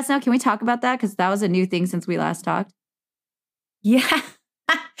podcast now. Can we talk about that? Because that was a new thing since we last talked. Yeah.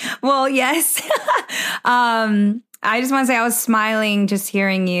 Well, yes. I just want to say I was smiling just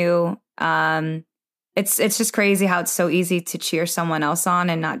hearing you. It's just crazy how it's so easy to cheer someone else on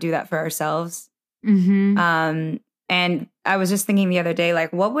and not do that for ourselves. And I was just thinking the other day,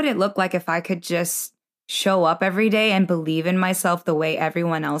 like, what would it look like if I could just show up every day and believe in myself the way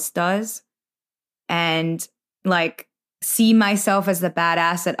everyone else does? And like, see myself as the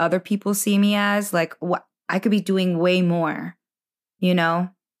badass that other people see me as. Like, what I could be doing way more, you know?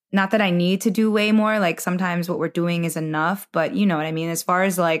 Not that I need to do way more. Like, sometimes what we're doing is enough, but you know what I mean? As far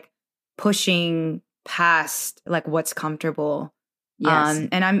as like pushing past like what's comfortable. Yes.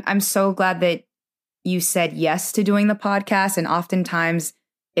 And I'm so glad that you said yes to doing the podcast. And oftentimes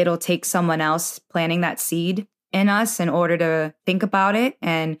it'll take someone else planting that seed in us in order to think about it.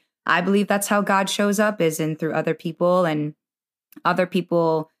 And I believe that's how God shows up, is in through other people and other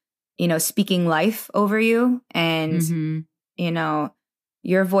people, you know, speaking life over you. And, you know,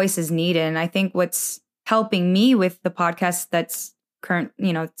 your voice is needed. And I think what's helping me with the podcast that's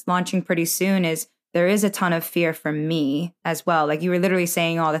it's launching pretty soon is there is a ton of fear from me as well. Like, you were literally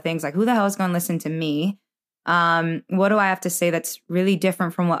saying all the things like, who the hell is going to listen to me? What do I have to say that's really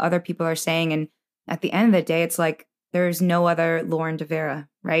different from what other people are saying? And at the end of the day, it's like, there's no other Lauren DeVera,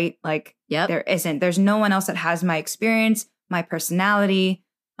 right? Like, there isn't. There's no one else that has my experience, my personality,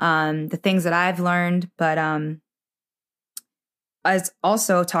 the things that I've learned. But as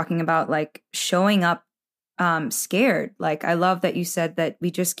also talking about like showing up scared. Like I love that you said that we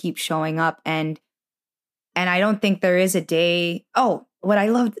just keep showing up, and I don't think there is a day. Oh, what I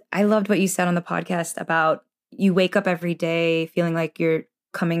loved what you said on the podcast about you wake up every day feeling like you're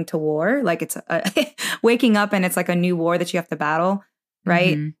coming to war, like it's waking up and it's like a new war that you have to battle,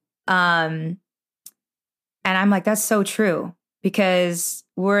 right? And I'm like, that's so true, because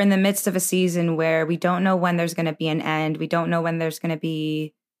we're in the midst of a season where we don't know when there's going to be an end. We don't know when there's going to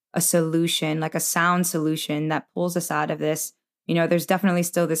be a solution, like a sound solution that pulls us out of this. You know, there's definitely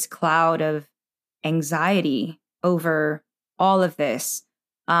still this cloud of anxiety over all of this.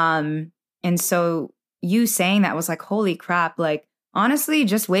 And so you saying that was like, holy crap, like, honestly,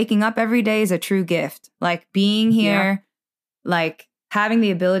 just waking up every day is a true gift. Like being here, like having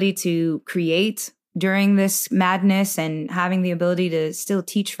the ability to create during this madness and having the ability to still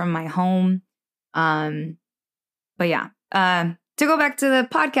teach from my home. But yeah, to go back to the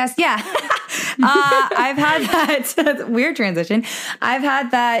podcast. Yeah. I've had that weird transition. I've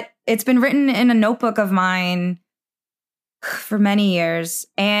had that. It's been written in a notebook of mine for many years.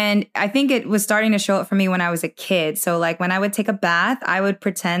 And I think it was starting to show up for me when I was a kid. So like when I would take a bath, I would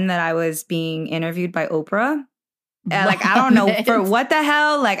pretend that I was being interviewed by Oprah. Like, I don't know for what the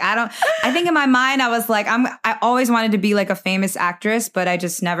hell. Like, I think in my mind, I was like, I always wanted to be like a famous actress, but I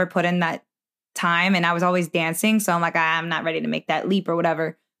just never put in that time. And I was always dancing. So I'm like, I'm not ready to make that leap or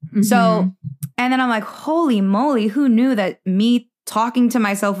whatever. So, and then I'm like, holy moly, who knew that me talking to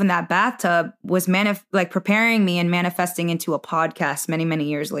myself in that bathtub was like preparing me and manifesting into a podcast many, many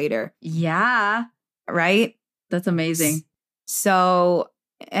years later. Yeah. Right? That's amazing. So,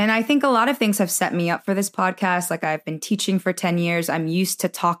 and I think a lot of things have set me up for this podcast. Like I've been teaching for 10 years. I'm used to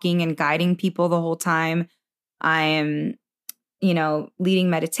talking and guiding people the whole time. I am, you know,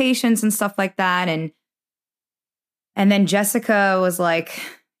 leading meditations and stuff like that. And then Jessica was like,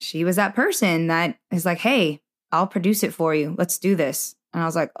 she was that person that is like, hey, I'll produce it for you. Let's do this. And I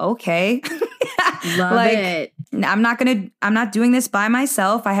was like, okay. Love like, it. I'm not doing this by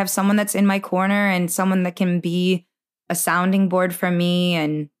myself. I have someone that's in my corner and someone that can be a sounding board for me.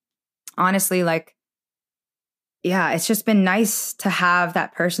 And honestly, like, yeah, it's just been nice to have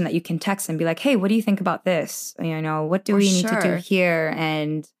that person that you can text and be like, hey, what do you think about this? You know, what do we need to do here?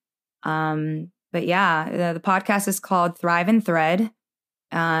 And, but yeah, the podcast is called Thrive and Thread.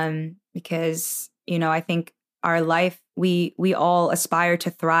 Because, you know, I think our life, we all aspire to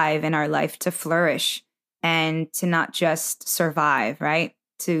thrive in our life, to flourish and to not just survive, right?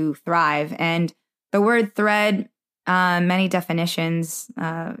 To thrive. And the word thread, many definitions.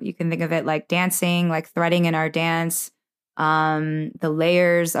 You can think of it like dancing, like threading in our dance, the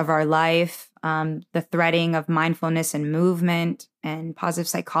layers of our life, the threading of mindfulness and movement and positive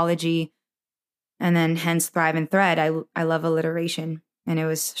psychology. And then hence Thrive and Thread. I love alliteration. And it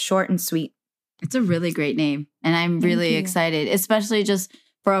was short and sweet. It's a really great name. And I'm really excited, especially just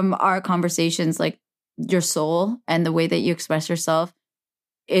from our conversations, like your soul and the way that you express yourself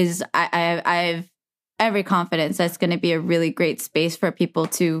is I have every confidence that's going to be a really great space for people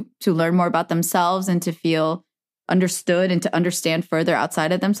to learn more about themselves and to feel understood and to understand further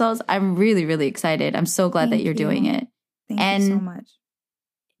outside of themselves. I'm really, really excited. I'm so glad that you're doing it. Thank you so much.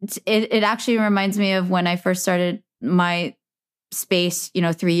 It actually reminds me of when I first started my space,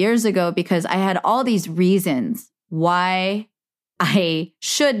 3 years ago, because I had all these reasons why I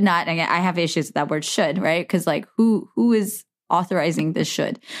should not, and I have issues with that word should, right? Because like who is authorizing this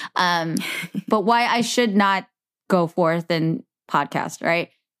should, but why I should not go forth and podcast, right?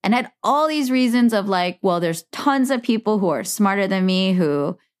 And had all these reasons of like, well, there's tons of people who are smarter than me,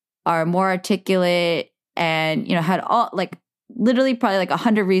 who are more articulate, and, had all like literally probably like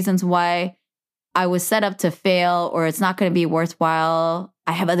 100 reasons why I was set up to fail, or it's not going to be worthwhile.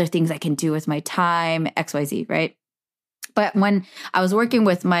 I have other things I can do with my time, XYZ, right? But when I was working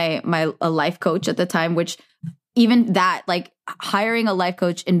with my life coach at the time, which even that, like hiring a life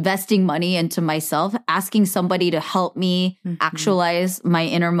coach, investing money into myself, asking somebody to help me actualize my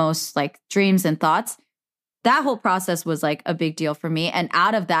innermost like dreams and thoughts, that whole process was like a big deal for me. And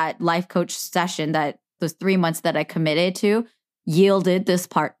out of that life coach session, that those 3 months that I committed to, yielded this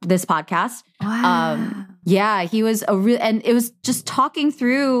podcast. Wow. Yeah, he was and it was just talking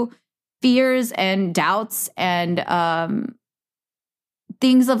through fears and doubts and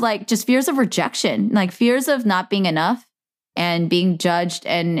things of like just fears of rejection, like fears of not being enough and being judged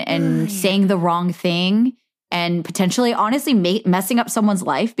and saying the wrong thing and potentially honestly messing up someone's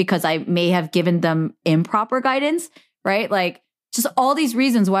life because I may have given them improper guidance, right? Like just all these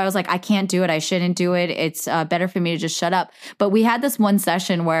reasons why I was like, I can't do it. I shouldn't do it. It's better for me to just shut up. But we had this one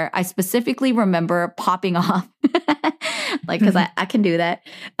session where I specifically remember popping off, like, because I can do that.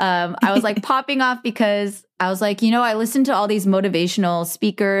 I was like popping off because I was like, I listened to all these motivational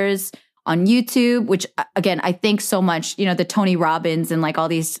speakers on YouTube, which again, I thank so much, the Tony Robbins and like all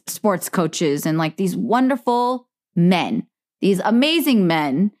these sports coaches and like these wonderful men, these amazing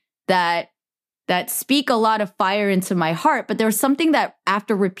men that speak a lot of fire into my heart. But there was something that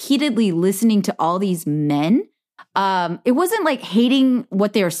after repeatedly listening to all these men, it wasn't like hating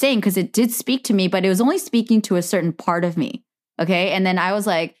what they were saying because it did speak to me, but it was only speaking to a certain part of me. Okay. And then I was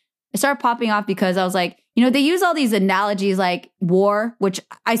like, I started popping off because I was like, they use all these analogies like war, which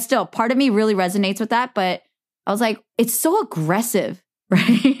part of me really resonates with that. But I was like, it's so aggressive,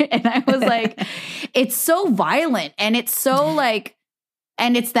 right? And I was like, it's so violent and it's so like,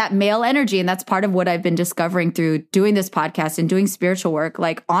 and it's that male energy. And that's part of what I've been discovering through doing this podcast and doing spiritual work,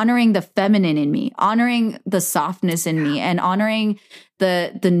 like honoring the feminine in me, honoring the softness in me, and honoring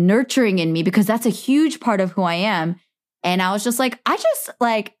the nurturing in me, because that's a huge part of who I am. And I was just like,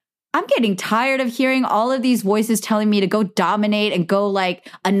 I'm getting tired of hearing all of these voices telling me to go dominate and go like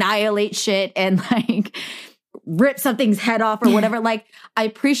annihilate shit and like rip something's head off or whatever. Like, I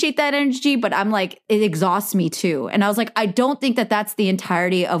appreciate that energy, but I'm like, it exhausts me too. And I was like, I don't think that that's the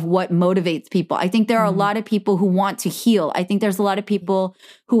entirety of what motivates people. I think there are a lot of people who want to heal. I think there's a lot of people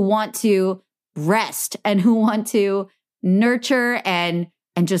who want to rest and who want to nurture and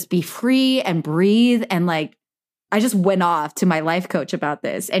just be free and breathe. And like, I just went off to my life coach about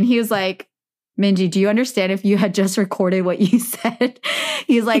this. And he was like, Minji, do you understand if you had just recorded what you said?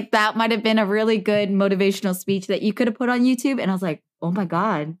 He's like, that might have been a really good motivational speech that you could have put on YouTube. And I was like, oh my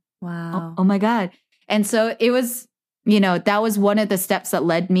God. Wow. Oh my God. And so it was, that was one of the steps that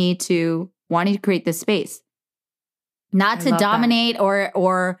led me to wanting to create this space. Not to dominate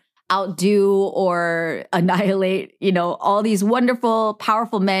or outdo or annihilate, all these wonderful,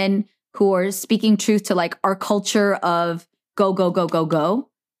 powerful men who are speaking truth to like our culture of go, go, go, go, go.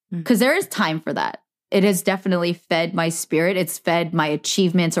 Because there is time for that. It has definitely fed my spirit. It's fed my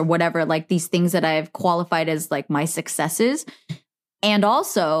achievements or whatever, like these things that I've qualified as like my successes. And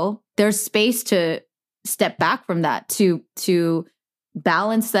also there's space to step back from that, to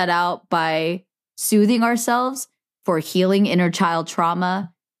balance that out by soothing ourselves, for healing inner child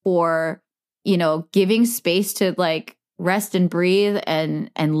trauma, for, giving space to like rest and breathe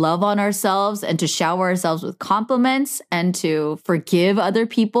and love on ourselves, and to shower ourselves with compliments, and to forgive other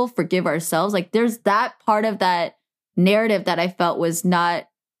people, forgive ourselves. Like there's that part of that narrative that I felt was not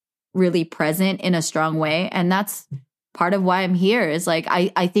really present in a strong way. And that's part of why I'm here, is like,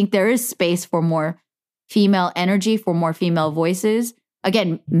 I think there is space for more female energy, for more female voices.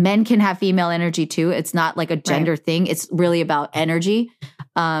 Again, men can have female energy too. It's not like a gender thing. It's really about energy.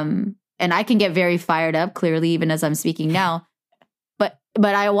 And I can get very fired up, clearly, even as I'm speaking now.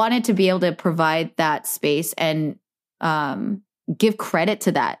 But I wanted to be able to provide that space and give credit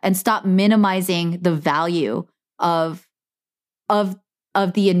to that, and stop minimizing the value of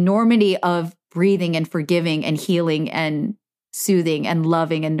the enormity of breathing and forgiving and healing and soothing and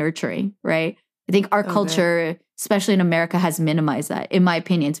loving and nurturing, right? I think our culture, especially in America, has minimized that. In my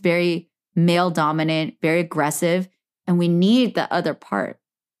opinion, it's very male dominant, very aggressive, and we need the other part.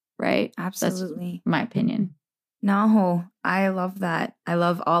 Right? Absolutely. That's my opinion. No, I love that. I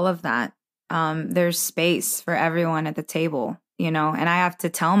love all of that. There's space for everyone at the table, and I have to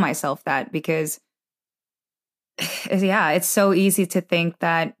tell myself that, because it's so easy to think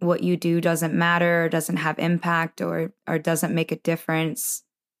that what you do doesn't matter, or doesn't have impact, or doesn't make a difference.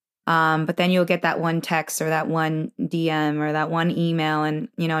 But then you'll get that one text or that one DM or that one email. And,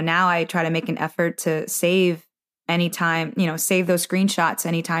 now I try to make an effort to save anytime, save those screenshots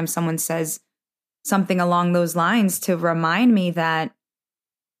anytime someone says something along those lines, to remind me that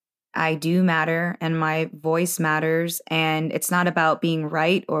I do matter and my voice matters. And it's not about being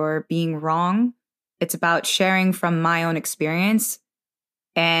right or being wrong. It's about sharing from my own experience,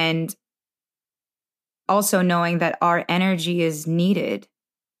 and also knowing that our energy is needed,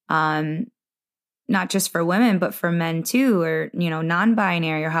 not just for women, but for men too, or,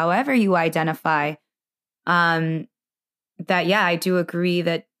 non-binary, or however you identify. I do agree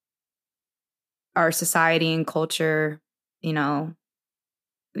that our society and culture,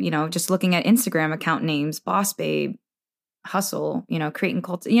 just looking at Instagram account names, Boss Babe, Hustle, creating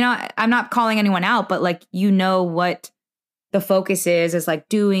culture, I'm not calling anyone out, but like, what the focus is like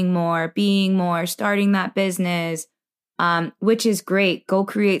doing more, being more, starting that business, which is great. Go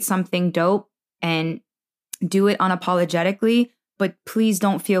create something dope and do it unapologetically, but please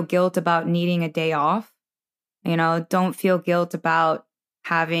don't feel guilt about needing a day off. You know, don't feel guilt about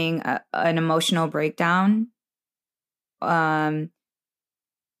having an emotional breakdown. Don't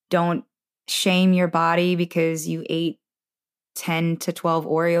shame your body because you ate 10 to 12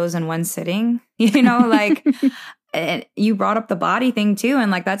 Oreos in one sitting. You know, like you brought up the body thing too.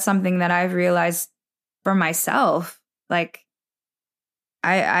 And like, that's something that I've realized for myself. Like,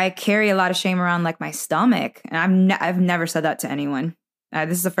 I carry a lot of shame around like my stomach. And I've never said that to anyone.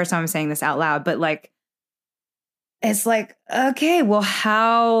 This is the first time I'm saying this out loud, but like, it's like, okay, well,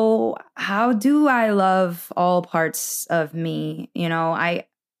 how do I love all parts of me? You know, I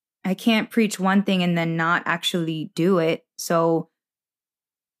can't preach one thing and then not actually do it. So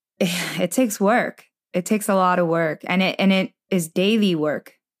it takes work. It takes a lot of work, and it is daily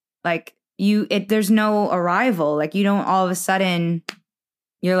work. Like there's no arrival. Like you don't all of a sudden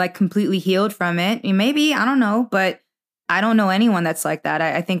you're like completely healed from it. Maybe, I don't know, but I don't know anyone that's like that.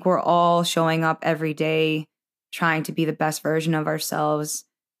 I think we're all showing up every day trying to be the best version of ourselves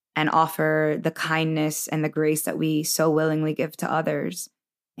and offer the kindness and the grace that we so willingly give to others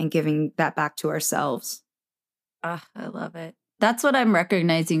and giving that back to ourselves. I love it. That's what I'm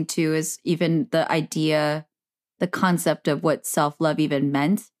recognizing too, is even the idea, the concept of what self-love even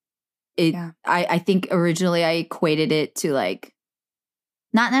meant. I think originally I equated it to like,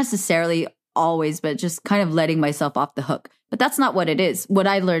 not necessarily always, but just kind of letting myself off the hook. But that's not what it is. What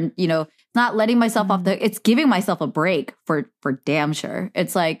I learned, you know, not letting myself off the hook, it's giving myself a break for damn sure.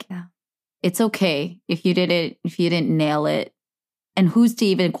 It's like, it's okay if you didn't nail it. And who's to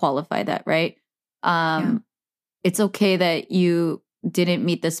even qualify that, right? It's okay that you didn't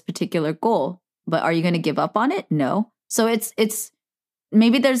meet this particular goal, but are you going to give up on it? No. So it's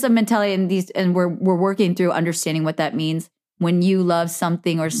maybe there's a mentality in these, and we're working through understanding what that means. When you love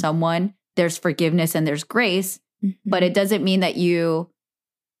something or someone, there's forgiveness and there's grace, but it doesn't mean that you,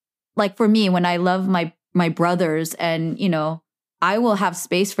 like for me, when I love my brothers, and you know, I will have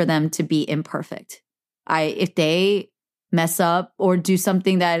space for them to be imperfect. If they mess up or do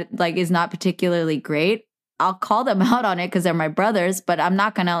something that like is not particularly great, I'll call them out on it because they're my brothers, but I'm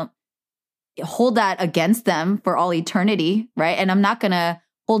not going to hold that against them for all eternity, right? And I'm not going to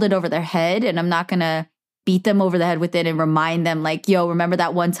hold it over their head, and I'm not going to beat them over the head with it and remind them like, yo, remember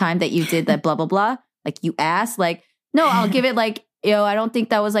that one time that you did that blah, blah, blah? Like you asked, like, no, I'll give it like, yo, I don't think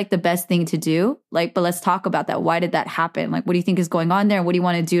that was like the best thing to do. Like, but let's talk about that. Why did that happen? Like, what do you think is going on there? And what do you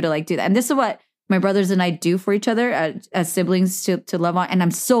want to do to like do that? And this is what my brothers and I do for each other as siblings to love on. And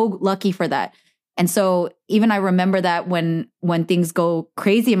I'm so lucky for that. And so even I remember that when things go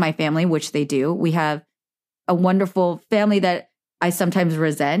crazy in my family, which they do, we have a wonderful family that I sometimes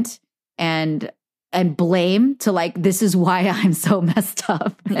resent and blame to like, this is why I'm so messed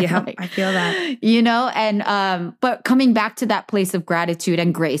up. Yeah, like, I feel that. You know, and but coming back to that place of gratitude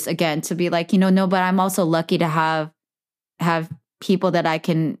and grace again, to be like, you know, no, but I'm also lucky to have people that I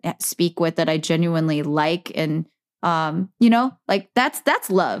can speak with that I genuinely like, and you know, like that's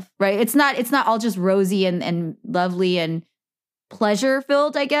love, right? It's not all just rosy and lovely and pleasure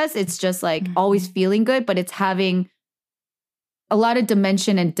filled, I guess. It's just like always feeling good, but it's having a lot of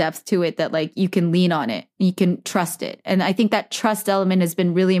dimension and depth to it that like you can lean on it, you can trust it. And I think that trust element has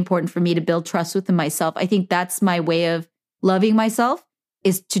been really important for me to build trust within myself. I think that's my way of loving myself,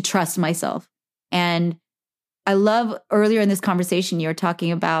 is to trust myself. And I love earlier in this conversation, you were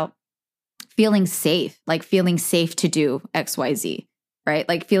talking about feeling safe, like feeling safe to do XYZ, right?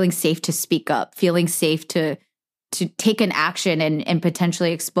 Like feeling safe to speak up, feeling safe to take an action and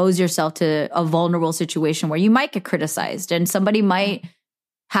potentially expose yourself to a vulnerable situation where you might get criticized and somebody might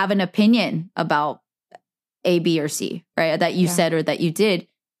have an opinion about A, B, or C, right? That you said or that you did,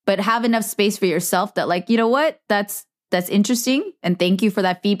 but have enough space for yourself that like, you know what, that's interesting. And thank you for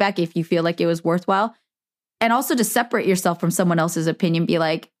that feedback if you feel like it was worthwhile. And also to separate yourself from someone else's opinion, be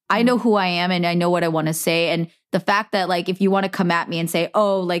like, I know who I am and I know what I want to say. And the fact that like, if you want to come at me and say,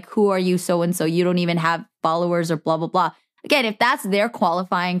 oh, like, who are you? So-and-so, you don't even have followers or blah, blah, blah. Again, if that's their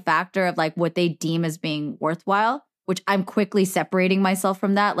qualifying factor of like what they deem as being worthwhile, which I'm quickly separating myself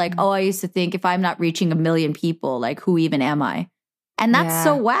from that. Like, oh, I used to think if I'm not reaching 1 million people, like who even am I? And that's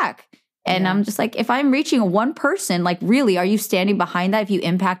so whack. And I'm just like, if I'm reaching one person, like really, are you standing behind that? If you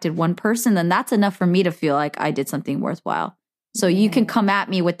impacted one person, then that's enough for me to feel like I did something worthwhile. So you can come at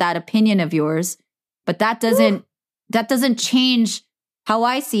me with that opinion of yours, but that doesn't change how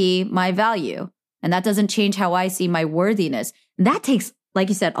I see my value. And that doesn't change how I see my worthiness. And that takes, like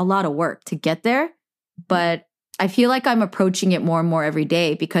you said, a lot of work to get there. But I feel like I'm approaching it more and more every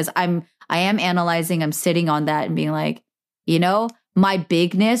day because I am analyzing, I'm sitting on that and being like, you know, my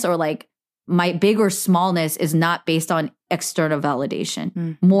bigness or like my big or smallness is not based on external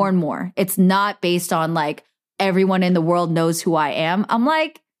validation. More and more. It's not based on like everyone in the world knows who I am. I'm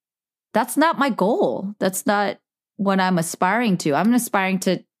like, that's not my goal. That's not what I'm aspiring to. I'm aspiring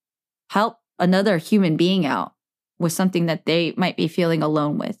to help another human being out with something that they might be feeling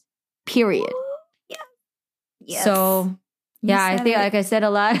alone with, period. Yeah. Yes. So, yeah, I think, like I said a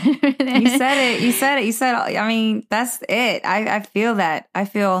lot. You said it. I mean, that's it. I feel that. I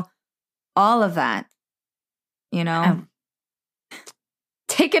feel all of that, you know? I'm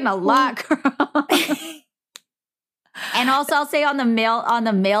taking a lot, girl. And also, I'll say on the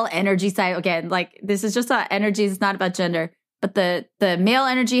male energy side, again, like this is just about energy. It's not about gender. But the male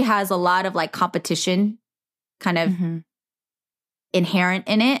energy has a lot of like competition kind of inherent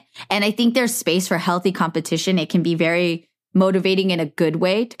in it. And I think there's space for healthy competition. It can be very motivating in a good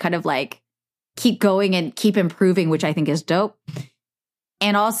way to kind of like keep going and keep improving, which I think is dope.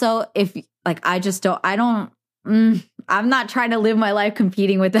 And also if like, I'm not trying to live my life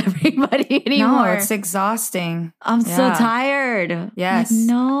competing with everybody anymore. No, it's exhausting. I'm so tired. Yes. Like,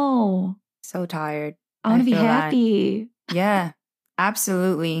 no. So tired. I want to be happy. That. Yeah,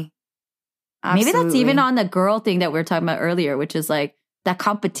 absolutely. Maybe that's even on the girl thing that we were talking about earlier, which is like that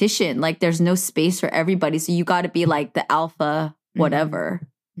competition. Like there's no space for everybody. So you got to be like the alpha, whatever.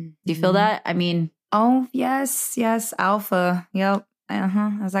 Do you feel that? I mean. Oh, yes. Alpha. Yep.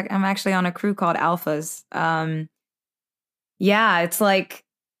 I was like, I'm actually on a crew called Alphas. Yeah, it's like,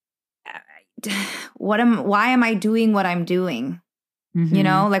 why am I doing what I'm doing? You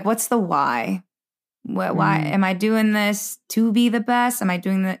know, like, what's the why? Why am I doing this to be the best? Am I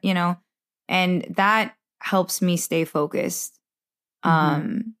doing the, you know, and that helps me stay focused.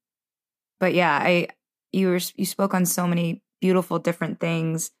 But yeah, you spoke on so many beautiful different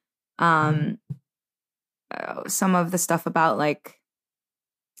things. Some of the stuff about like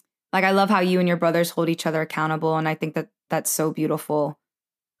I love how you and your brothers hold each other accountable. And I think that that's so beautiful.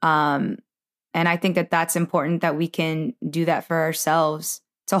 And I think that that's important that we can do that for ourselves,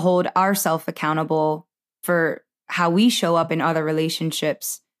 to hold ourselves accountable for how we show up in other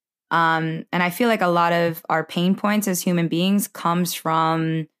relationships. And I feel like a lot of our pain points as human beings comes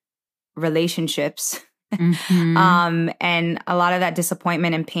from relationships. And a lot of that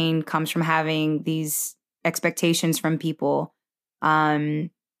disappointment and pain comes from having these expectations from people.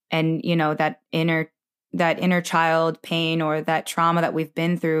 And, you know, that inner child pain or that trauma that we've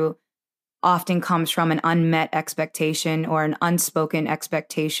been through often comes from an unmet expectation or an unspoken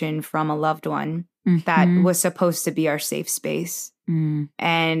expectation from a loved one that was supposed to be our safe space.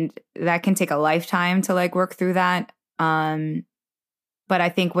 And that can take a lifetime to like work through that. But I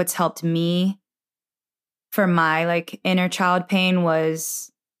think what's helped me for my like inner child pain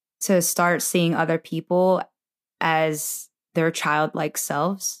was to start seeing other people as their childlike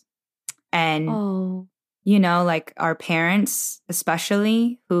selves. And, you know, like our parents,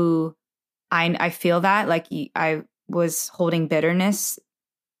 especially, who I feel that like I was holding bitterness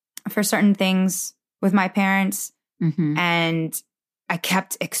for certain things with my parents. And I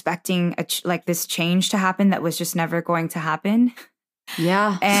kept expecting like this change to happen that was just never going to happen.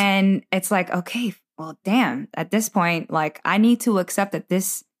 Yeah. And it's like, okay, well, damn, at this point, like I need to accept that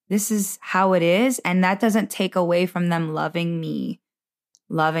this is how it is. And that doesn't take away from them loving me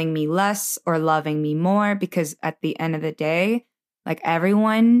less or loving me more, because at the end of the day, like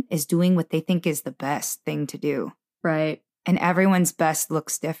everyone is doing what they think is the best thing to do. Right. And everyone's best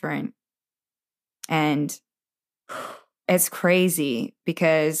looks different. And it's crazy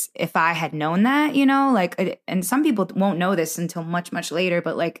because if I had known that, you know, like, and some people won't know this until much, much later,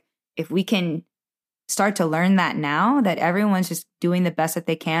 but like if we can start to learn that now, that everyone's just doing the best that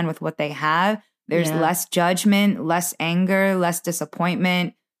they can with what they have, there's less judgment, less anger, less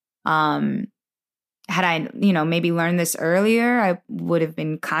disappointment. Had I, you know, maybe learned this earlier, I would have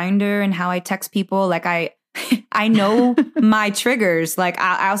been kinder in how I text people. Like I know my triggers. Like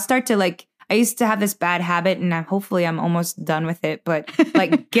I'll start to like, I used to have this bad habit, and hopefully I'm almost done with it, but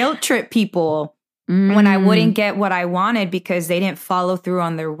like guilt trip people when I wouldn't get what I wanted because they didn't follow through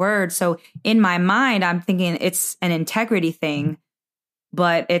on their word. So in my mind, I'm thinking it's an integrity thing.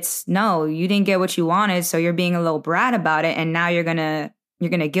 But it's no, you didn't get what you wanted, so you're being a little brat about it, and now you're gonna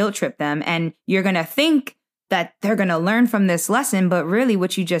guilt trip them, and you're gonna think that they're gonna learn from this lesson, but really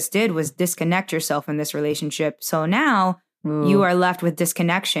what you just did was disconnect yourself from this relationship. So now you are left with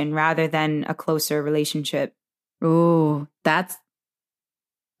disconnection rather than a closer relationship. Ooh, that's,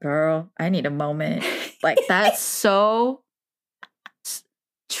 girl, I need a moment. Like that's so,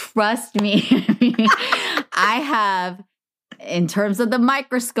 trust me. I have, in terms of the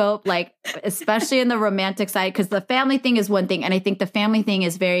microscope, like, especially in the romantic side, because the family thing is one thing. And I think the family thing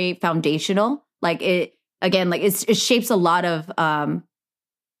is very foundational. Like it, again, like it shapes a lot of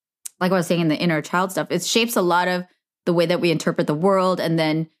like I was saying in the inner child stuff, it shapes a lot of the way that we interpret the world. And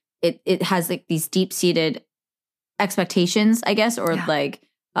then it has like these deep-seated expectations, I guess, or like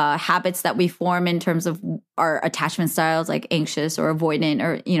habits that we form in terms of our attachment styles, like anxious or avoidant,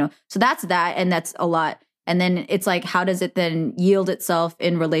 or, you know, so that's that. And that's a lot. And then it's like, how does it then yield itself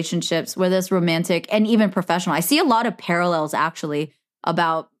in relationships, whether it's romantic and even professional? I see a lot of parallels actually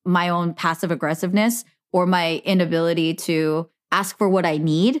about my own passive aggressiveness or my inability to ask for what I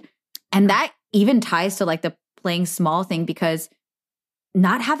need. And that even ties to like the playing small thing, because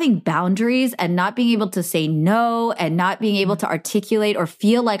not having boundaries and not being able to say no and not being able to articulate or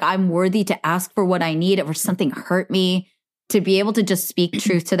feel like I'm worthy to ask for what I need or something hurt me, to be able to just speak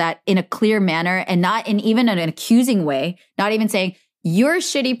truth to that in a clear manner and not in even an accusing way, not even saying, you're a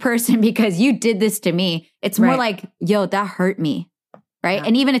shitty person because you did this to me. It's more like, yo, that hurt me. Right. Yeah.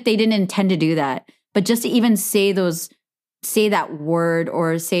 And even if they didn't intend to do that, but just to even say that word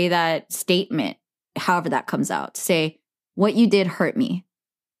or say that statement, however that comes out, to say, what you did hurt me.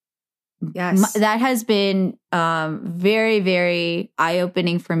 Yes. That has been very, very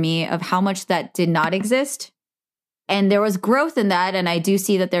eye-opening for me of how much that did not exist. And there was growth in that. And I do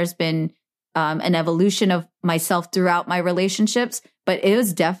see that there's been an evolution of myself throughout my relationships. But it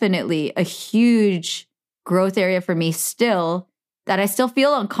was definitely a huge growth area for me still, that I still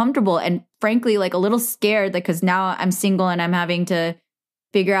feel uncomfortable and frankly, like a little scared, like, because now I'm single and I'm having to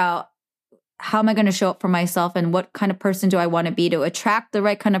figure out, how am I going to show up for myself and what kind of person do I want to be to attract the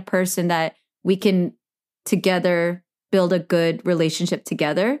right kind of person that we can together build a good relationship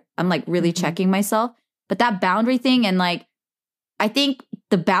together. I'm like really checking myself. But that boundary thing, and like, I think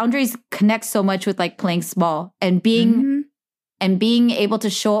the boundaries connect so much with like playing small and being able to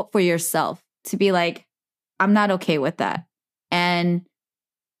show up for yourself, to be like, I'm not okay with that. And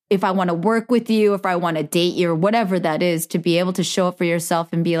if I want to work with you, if I want to date you or whatever that is, to be able to show up for yourself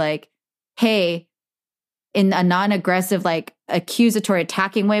and be like, hey, in a non-aggressive, like accusatory,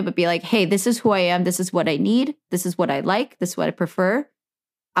 attacking way, but be like, hey, this is who I am. This is what I need. This is what I like. This is what I prefer.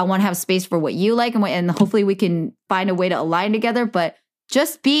 I want to have space for what you like. And hopefully we can find a way to align together. But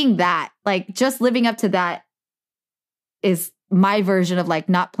just being that, like just living up to that is my version of like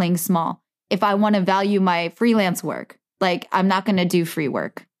not playing small. If I want to value my freelance work, like I'm not going to do free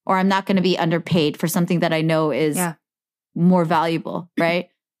work, or I'm not going to be underpaid for something that I know is more valuable, right?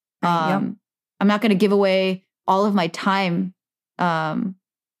 I'm not going to give away all of my time. And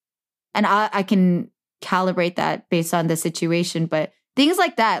I can calibrate that based on the situation. But things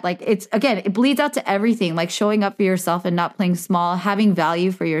like that, like it's, again, it bleeds out to everything, like showing up for yourself and not playing small, having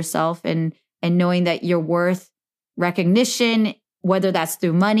value for yourself and knowing that you're worth recognition, whether that's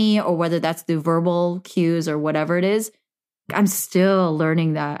through money or whether that's through verbal cues or whatever it is. I'm still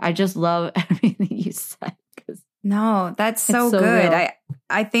learning that. I just love everything you said. No, that's so good. Real.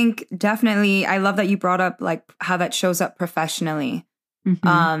 I think definitely, I love that you brought up like how that shows up professionally.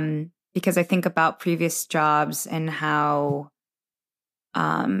 Because I think about previous jobs and how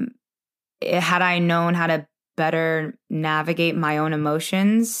had I known how to better navigate my own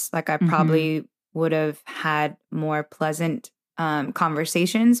emotions, like I probably would have had more pleasant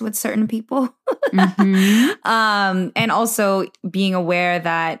conversations with certain people. And also being aware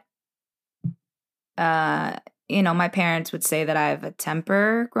that you know, my parents would say that I have a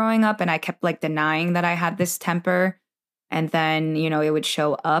temper growing up, and I kept like denying that I had this temper. And then, you know, it would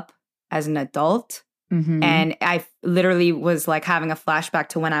show up as an adult. And I literally was like having a flashback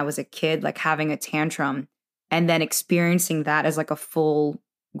to when I was a kid, like having a tantrum, and then experiencing that as like a full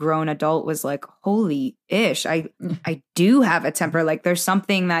grown adult was like, holy ish, I do have a temper. Like there's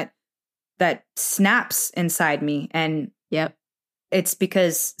something that snaps inside me. And it's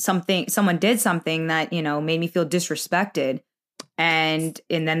because someone did something that, you know, made me feel disrespected. And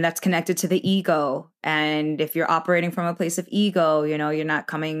then that's connected to the ego. And if you're operating from a place of ego, you know, you're not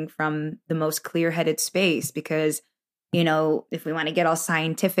coming from the most clear-headed space, because, you know, if we want to get all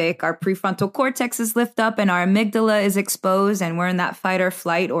scientific, our prefrontal cortex is lifted up and our amygdala is exposed, and we're in that fight or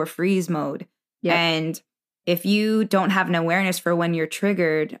flight or freeze mode. And if you don't have an awareness for when you're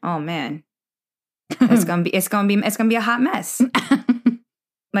triggered, oh man, it's gonna be a hot mess.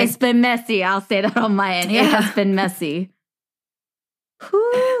 Like, it's been messy. I'll say that on my end. It has been messy.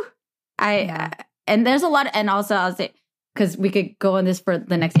 Whew. And there's a lot and also I'll say, because we could go on this for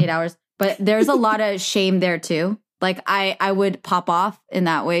the next 8 hours, but there's a lot of shame there too. Like I would pop off in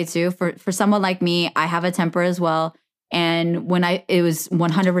that way too. For someone like me, I have a temper as well. And when it was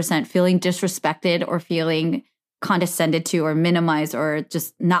 100% feeling disrespected or feeling condescended to or minimized or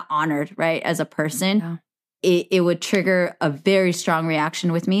just not honored, right, as a person, it would trigger a very strong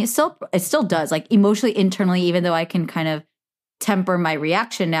reaction with me. It still does, like emotionally, internally, even though I can kind of temper my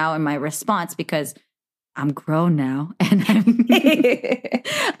reaction now and my response because I'm grown now and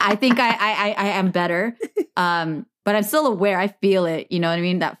I think I am better. But I'm still aware. I feel it. You know what I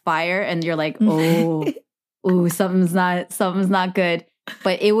mean? That fire, and you're like, ooh, something's not good.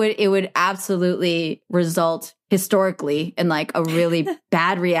 But it would absolutely result historically in like a really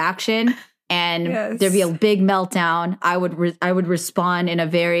bad reaction, and there'd be a big meltdown. I would respond in a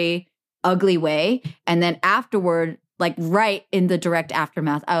very ugly way, and then afterward, like right in the direct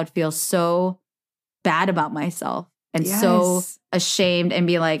aftermath, I would feel so bad about myself and so ashamed and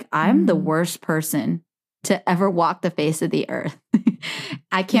be like, I'm the worst person to ever walk the face of the earth.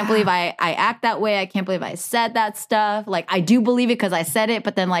 I can't believe I act that way. I can't believe I said that stuff. Like, I do believe it because I said it,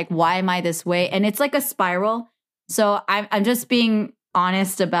 but then like, why am I this way? And it's like a spiral. So I'm just being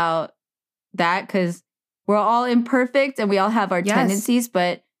honest about that because we're all imperfect and we all have our tendencies.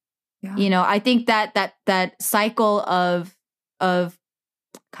 But, you know, I think that cycle of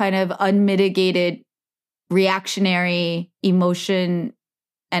kind of unmitigated reactionary emotion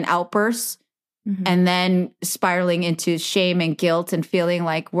and outbursts, and then spiraling into shame and guilt and feeling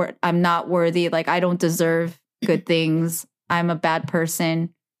like I'm not worthy, like I don't deserve good things, I'm a bad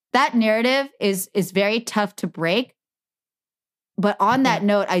person. That narrative is very tough to break. But on that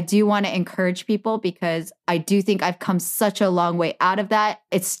note, I do want to encourage people because I do think I've come such a long way out of that.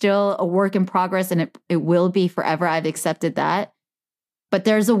 It's still a work in progress and it will be forever. I've accepted that. But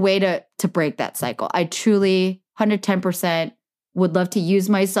there's a way to break that cycle. I truly 110% would love to use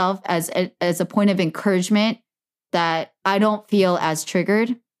myself as a point of encouragement that I don't feel as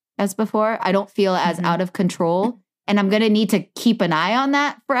triggered as before. I don't feel as out of control. And I'm going to need to keep an eye on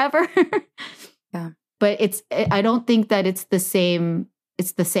that forever. But I don't think that it's the same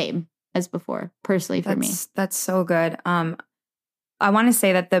as before, personally, for me. That's so good. I want to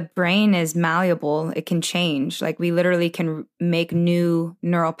say that the brain is malleable. It can change. Like we literally can make new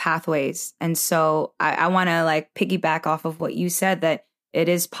neural pathways. And so I want to like piggyback off of what you said, that it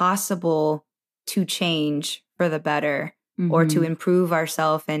is possible to change for the better or to improve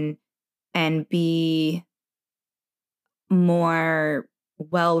ourselves and be more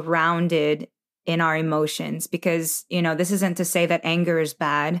well-rounded in our emotions. Because, you know, this isn't to say that anger is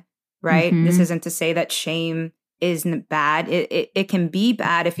bad, right? This isn't to say that shame isn't bad. It can be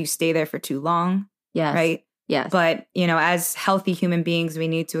bad if you stay there for too long. Yes. Right? Yes. But, you know, as healthy human beings, we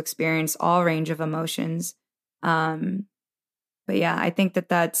need to experience all range of emotions. But yeah, I think that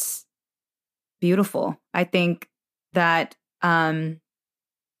that's beautiful. I think that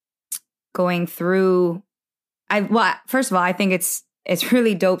going through, first of all, I think it's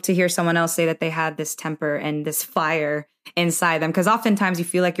really dope to hear someone else say that they had this temper and this fire inside them. Because oftentimes you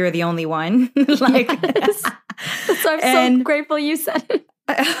feel like you're the only one. Like, yes. So I'm so grateful you said it.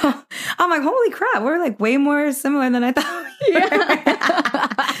 I'm like, holy crap, we're like way more similar than I thought.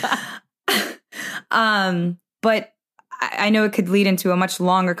 But I know it could lead into a much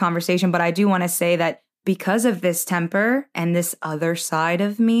longer conversation, but I do want to say that because of this temper and this other side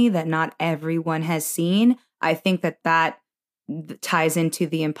of me that not everyone has seen, I think that ties into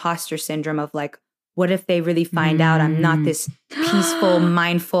the imposter syndrome of like, what if they really find out I'm not this peaceful,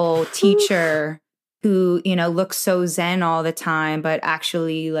 mindful teacher who, you know, looks so zen all the time, but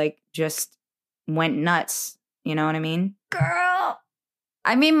actually like just went nuts. You know what I mean? Girl.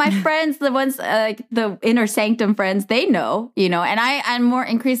 I mean, my friends, the ones like the inner sanctum friends, they know, you know, and I'm more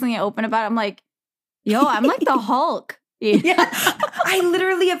increasingly open about it. I'm like, yo, I'm like the Hulk. Yeah. I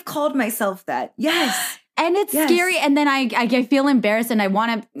literally have called myself that. Yes. And it's scary. And then I feel embarrassed and I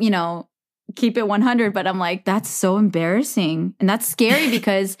want to, you know, keep it 100. But I'm like, that's so embarrassing. And that's scary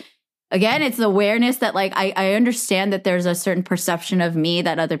because, again, it's the awareness that like, I understand that there's a certain perception of me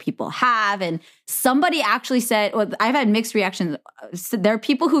that other people have. And somebody actually said, well, I've had mixed reactions. There are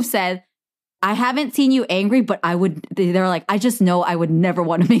people who've said, I haven't seen you angry, but they're like, I just know I would never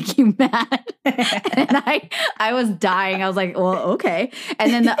want to make you mad. And I was dying. I was like, well, okay.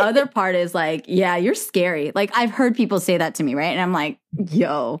 And then the other part is like, yeah, you're scary. Like I've heard people say that to me, right? And I'm like,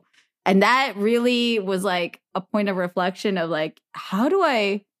 yo. And that really was like a point of reflection of like, how do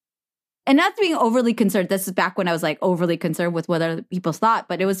I, and not being overly concerned. This is back when I was like overly concerned with what other people thought,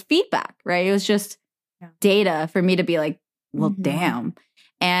 but it was feedback, right? It was just data for me to be like, well, damn.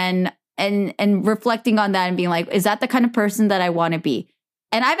 And reflecting on that and being like, is that the kind of person that I want to be?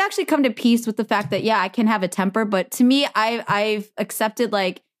 And I've actually come to peace with the fact that, yeah, I can have a temper. But to me, I've accepted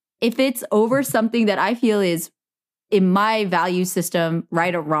like, if it's over something that I feel is in my value system,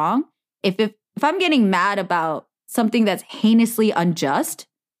 right or wrong, if I'm getting mad about something that's heinously unjust,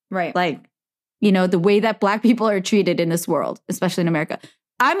 right? Like, you know, the way that Black people are treated in this world, especially in America,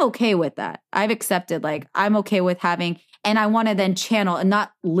 I'm okay with that. I've accepted, like, I'm okay with having, And I want to then channel and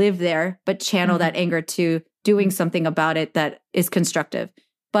not live there, but channel that anger to doing something about it that is constructive.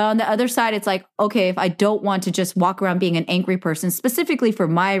 But on the other side, it's like, okay, if I don't want to just walk around being an angry person, specifically for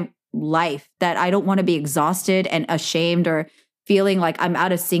my life, that I don't want to be exhausted and ashamed or feeling like I'm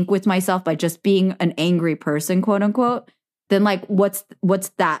out of sync with myself by just being an angry person, quote unquote, then like, what's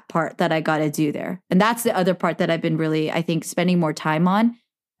that part that I got to do there? And that's the other part that I've been really, I think, spending more time on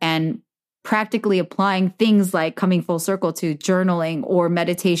and practically applying things like coming full circle to journaling or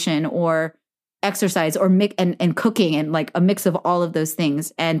meditation or exercise or and cooking and like a mix of all of those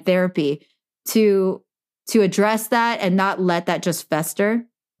things and therapy to address that and not let that just fester,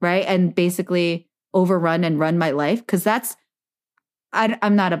 right? And basically overrun and run my life. Cause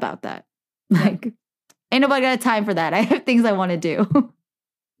I'm not about that. Like, ain't nobody got time for that. I have things I want to do.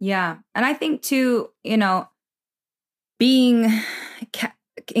 Yeah. And I think too,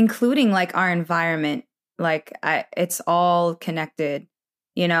 including like our environment, like it's all connected,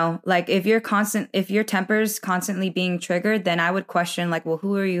 like if your temper's constantly being triggered, then I would question like, well,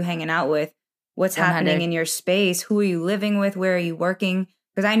 who are you hanging out with? What's 100. happening in your space? Who are you living with? Where are you working?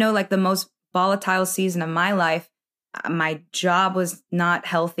 Because I know like the most volatile season of my life, my job was not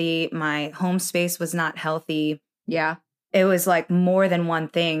healthy. My home space was not healthy. Yeah. It was like more than one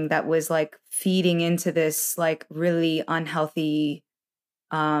thing that was like feeding into this like really unhealthy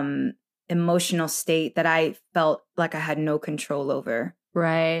emotional state that I felt like I had no control over.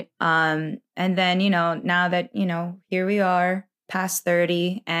 Right. And then, now that, here we are past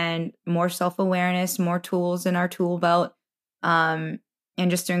 30 and more self-awareness, more tools in our tool belt. And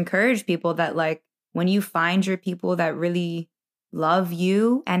just to encourage people that like, when you find your people that really love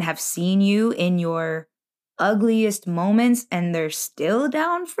you and have seen you in your ugliest moments and they're still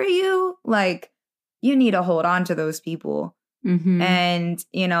down for you, like you need to hold on to those people. Mm-hmm. And,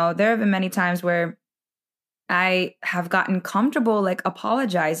 there have been many times where I have gotten comfortable like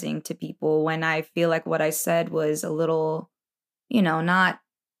apologizing to people when I feel like what I said was a little, not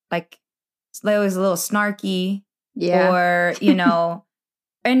like it was a little snarky. Yeah. Or,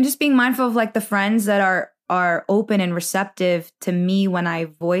 and just being mindful of like the friends that are open and receptive to me when I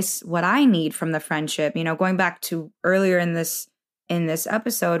voice what I need from the friendship. Going back to earlier in this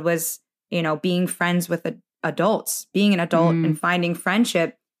episode was, being friends with adults, being an adult and finding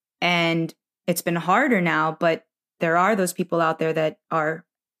friendship. And it's been harder now, but there are those people out there that are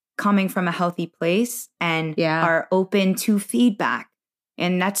coming from a healthy place and are open to feedback.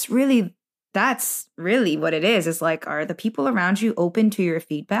 And that's really what it is. It's like, are the people around you open to your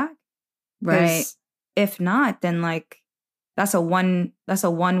feedback? Right. If not, then like that's a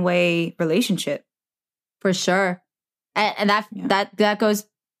one-way relationship. For sure. And that goes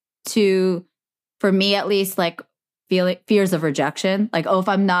to, for me at least, like fears of rejection. Like, oh, if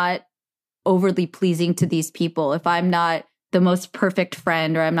I'm not overly pleasing to these people, if I'm not the most perfect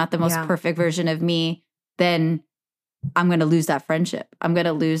friend or I'm not the most perfect version of me, then I'm going to lose that friendship. I'm going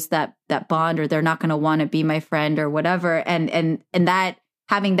to lose that bond, or they're not going to want to be my friend or whatever. And that,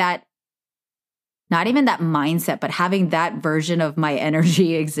 having that, not even that mindset, but having that version of my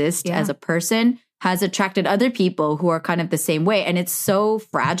energy exist as a person has attracted other people who are kind of the same way. And it's so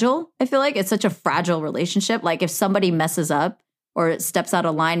fragile. I feel like it's such a fragile relationship. Like if somebody messes up or steps out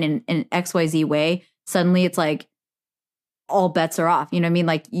of line in an XYZ way, suddenly it's like all bets are off. You know what I mean?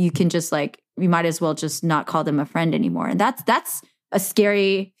 Like you can just like, you might as well just not call them a friend anymore. And that's a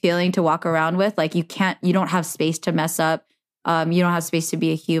scary feeling to walk around with. Like you don't have space to mess up. You don't have space to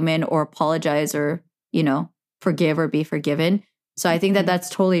be a human or apologize or, forgive or be forgiven. So I think that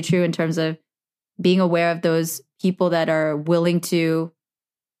that's totally true in terms of being aware of those people that are willing to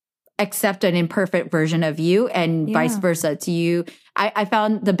accept an imperfect version of you and vice versa to you. I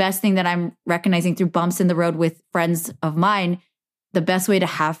found the best thing that I'm recognizing through bumps in the road with friends of mine, the best way to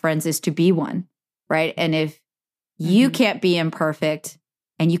have friends is to be one, right? And if you can't be imperfect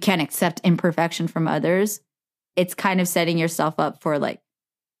and you can't accept imperfection from others, it's kind of setting yourself up for like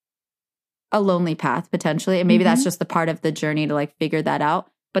a lonely path potentially. And maybe that's just the part of the journey to like figure that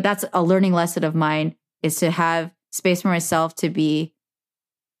out. But that's a learning lesson of mine, is to have space for myself to be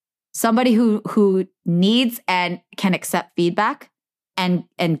somebody who needs and can accept feedback and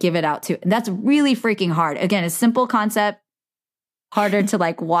give it out to. And that's really freaking hard. Again, a simple concept, harder to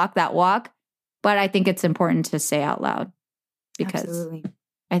like walk that walk, but I think it's important to say out loud because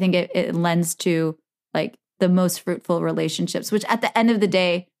I think it lends to like the most fruitful relationships, which at the end of the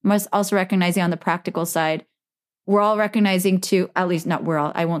day, must also recognizing on the practical side, we're all recognizing too, at least not we're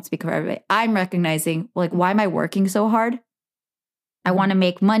all, I won't speak for everybody. I'm recognizing like, why am I working so hard? I want to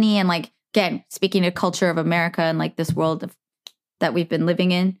make money. And like, again, speaking of culture of America and like this world that we've been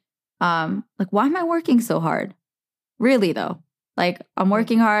living in, like, why am I working so hard? Really though. Like I'm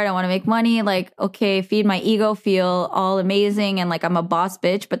working hard, I want to make money, like okay, feed my ego, feel all amazing and like I'm a boss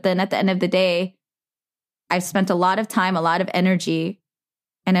bitch, but then at the end of the day, I've spent a lot of time, a lot of energy,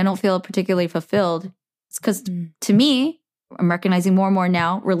 and I don't feel particularly fulfilled. It's because to me, I'm recognizing more and more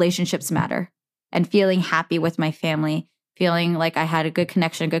now, relationships matter. And feeling happy with my family, feeling like I had a good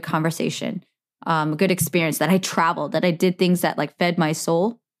connection, a good conversation, a good experience, that I traveled, that I did things that like fed my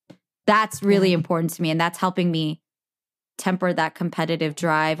soul. That's really important to me. And that's helping me temper that competitive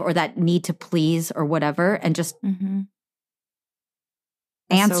drive or that need to please or whatever, and just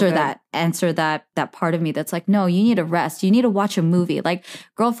answer that part of me that's like, no, you need to rest. You need to watch a movie. Like,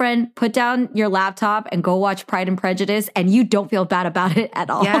 girlfriend, put down your laptop and go watch Pride and Prejudice, and you don't feel bad about it at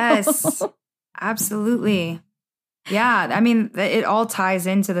all. Yes, absolutely. Yeah. I mean, it all ties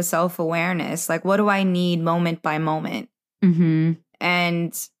into the self-awareness. Like, what do I need moment by moment?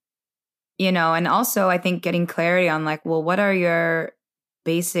 And, you know, and also I think getting clarity on like, well, what are your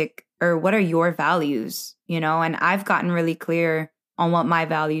basic or what are your values, you know? And I've gotten really clear on what my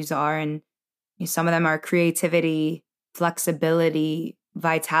values are. And some of them are creativity, flexibility,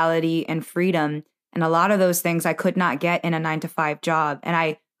 vitality, and freedom. And a lot of those things I could not get in a 9-to-5 job. And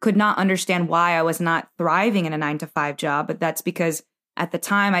I could not understand why I was not thriving in a 9-to-5 job. But that's because at the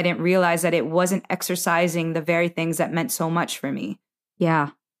time I didn't realize that it wasn't exercising the very things that meant so much for me. Yeah.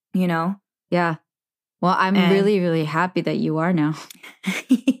 You know? Yeah. Well, I'm really, really happy that you are now.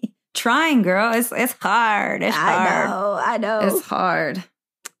 Trying, girl. It's hard. It's hard. I know. It's hard.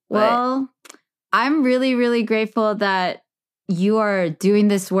 Well, I'm really, really grateful that you are doing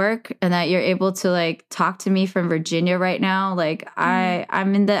this work and that you're able to like talk to me from Virginia right now. Like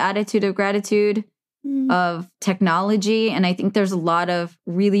I'm in the attitude of gratitude of technology. And I think there's a lot of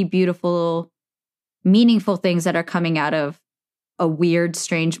really beautiful, meaningful things that are coming out of a weird,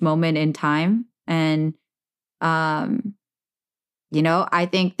 strange moment in time. And, you know, I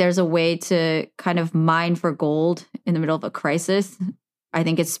think there's a way to kind of mine for gold in the middle of a crisis. I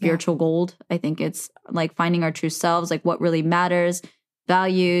think it's spiritual gold. I think it's like finding our true selves, like what really matters,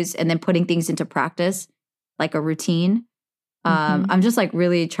 values, and then putting things into practice, like a routine. I'm just like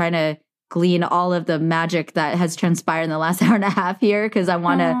really trying to glean all of the magic that has transpired in the last hour and a half here, because I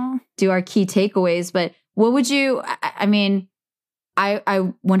want to do our key takeaways. But what would you, I mean,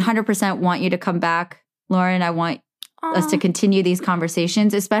 I 100% want you to come back, Lauren. I want us to continue these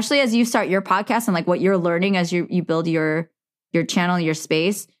conversations, especially as you start your podcast and like what you're learning as you build your channel, your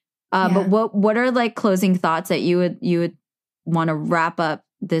space. But what are like closing thoughts that you would want to wrap up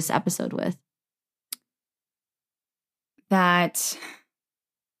this episode with? That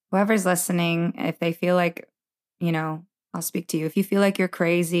whoever's listening, if they feel like, you know, I'll speak to you. If you feel like you're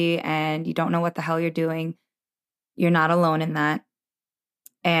crazy and you don't know what the hell you're doing, you're not alone in that.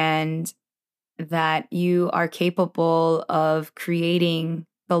 And that you are capable of creating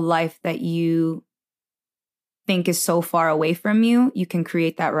the life that you think is so far away from you. You can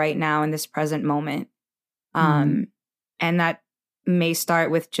create that right now in this present moment. And that may start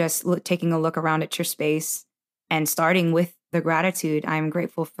with just taking a look around at your space and starting with the gratitude. I'm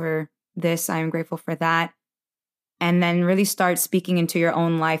grateful for this. I'm grateful for that. And then really start speaking into your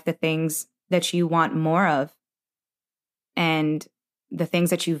own life the things that you want more of and the things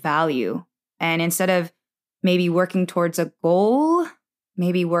that you value. And instead of maybe working towards a goal,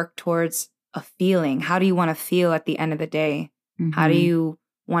 maybe work towards a feeling. How do you want to feel at the end of the day? How do you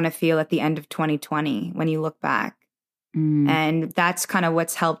want to feel at the end of 2020 when you look back? And that's kind of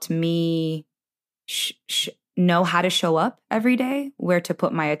what's helped me know how to show up every day, where to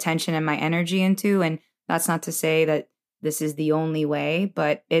put my attention and my energy into. And that's not to say that this is the only way,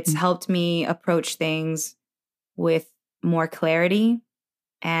 but it's helped me approach things with more clarity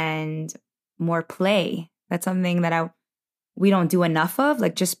and more play. That's something that we don't do enough of,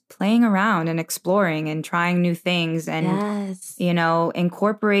 like just playing around and exploring and trying new things and, you know,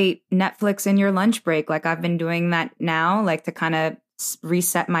 incorporate Netflix in your lunch break. Like I've been doing that now, like to kind of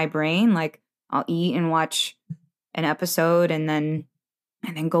reset my brain. Like I'll eat and watch an episode and then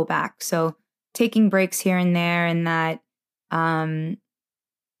go back. So taking breaks here and there, and that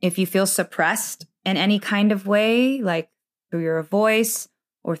if you feel suppressed in any kind of way, like through your voice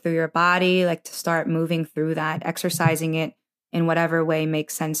or through your body, like to start moving through that, exercising it in whatever way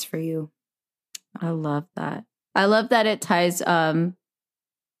makes sense for you. I love that. I love that it ties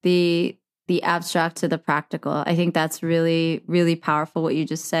the abstract to the practical. I think that's really, really powerful what you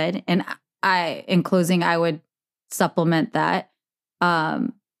just said. And in closing, I would supplement that.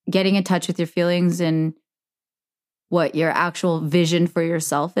 Getting in touch with your feelings and what your actual vision for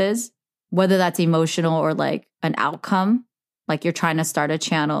yourself is, whether that's emotional or like an outcome, like you're trying to start a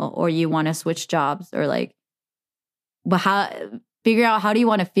channel or you want to switch jobs or like figuring out how do you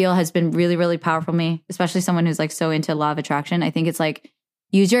want to feel has been really, really powerful for me, especially someone who's like so into law of attraction. I think it's like,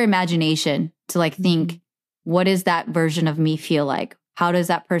 use your imagination to like think, what does that version of me feel like? How does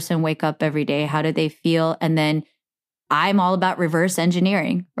that person wake up every day? How do they feel? And then I'm all about reverse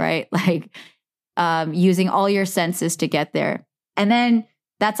engineering, right? Like using all your senses to get there. And then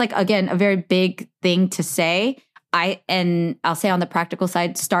that's like, again, a very big thing to say. I'll say on the practical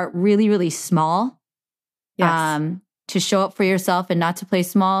side, start really, really small. Yes. To show up for yourself and not to play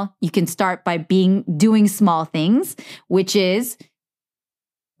small. You can start by doing small things, which is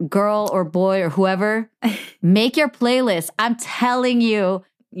girl or boy or whoever, make your playlist. I'm telling you.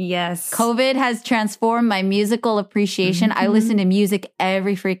 Yes. COVID has transformed my musical appreciation. I listen to music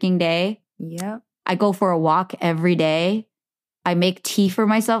every freaking day. Yep. I go for a walk every day. I make tea for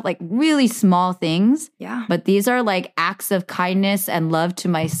myself, like really small things. Yeah. But these are like acts of kindness and love to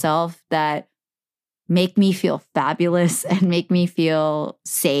myself that make me feel fabulous and make me feel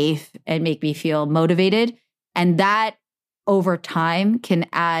safe and make me feel motivated. And that over time can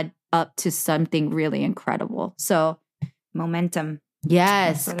add up to something really incredible. So momentum.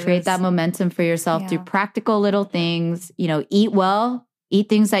 Yes, create that momentum for yourself through practical little things. You know, eat well, eat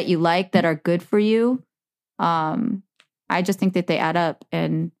things that you like that are good for you. I just think that they add up,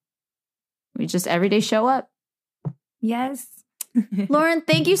 and we just every day show up. Yes. Lauren,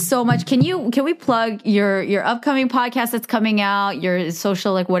 thank you so much. Can we plug your upcoming podcast that's coming out, your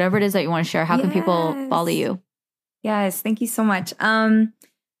social, like whatever it is that you want to share? How can people follow you? Yes, thank you so much.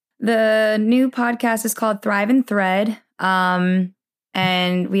 The new podcast is called Thrive and Thread.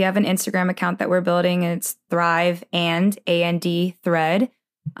 And we have an Instagram account that we're building, and it's Thrive and A&D Thread.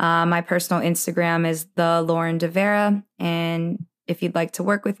 My personal Instagram is the Lauren DeVera. And if you'd like to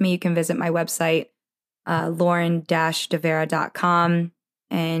work with me, you can visit my website, lauren-devera.com.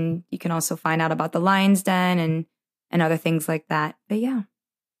 And you can also find out about the Lion's Den and other things like that. But yeah.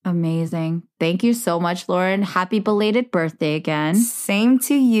 Amazing. Thank you so much, Lauren. Happy belated birthday again. Same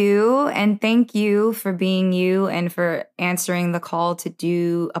to you. And thank you for being you and for answering the call to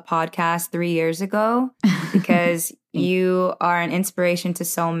do a podcast 3 years ago, because you are an inspiration to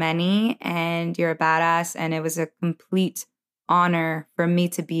so many and you're a badass. And it was a complete honor for me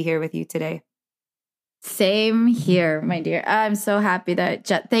to be here with you today. Same here, my dear. I'm so happy that,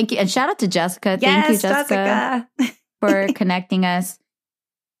 thank you. And shout out to Jessica. Thank you, Jessica. For connecting us.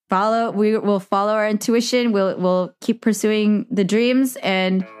 We will follow our intuition. We'll keep pursuing the dreams.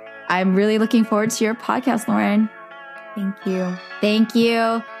 And I'm really looking forward to your podcast, Lauren. Thank you. Thank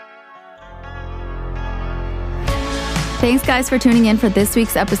you. Thanks, guys, for tuning in for this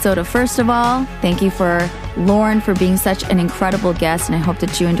week's episode of First of All. Thank you for Lauren for being such an incredible guest, and I hope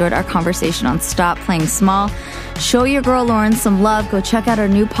that you enjoyed our conversation on Stop Playing Small. Show your girl Lauren some love. Go check out our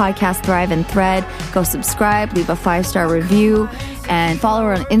new podcast, Thrive and Thread. Go subscribe, leave a 5-star review, and follow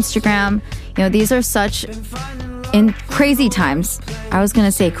her on Instagram. You know, these are such in crazy times. I was going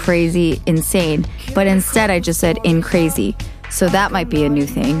to say crazy, insane, but instead I just said in crazy. So that might be a new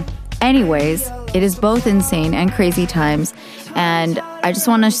thing. Anyways, it is both insane and crazy times. And I just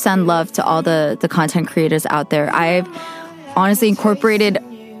want to send love to all the content creators out there. I've honestly incorporated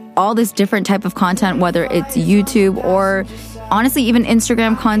all this different type of content, whether it's YouTube or honestly even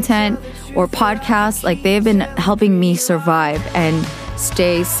Instagram content or podcasts. Like, they've been helping me survive and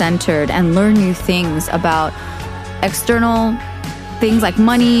stay centered and learn new things about external things like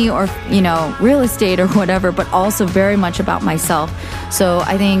money or, you know, real estate or whatever, but also very much about myself. So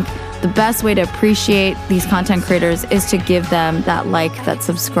I think the best way to appreciate these content creators is to give them that like, that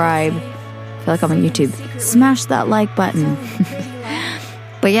subscribe. I feel like I'm on YouTube. Smash that like button.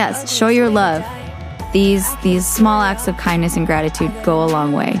 But yes, show your love. These small acts of kindness and gratitude go a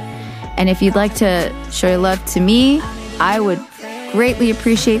long way. And if you'd like to show your love to me, I would greatly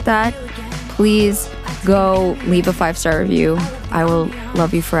appreciate that. Please go leave a 5-star review. I will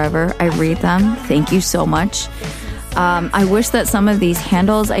love you forever. I read them. Thank you so much. I wish that some of these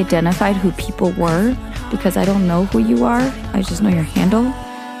handles identified who people were, because I don't know who you are. I just know your handle.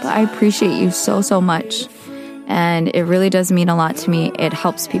 But I appreciate you so, so much. And it really does mean a lot to me. It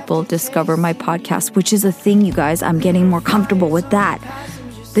helps people discover my podcast, which is a thing, you guys. I'm getting more comfortable with that.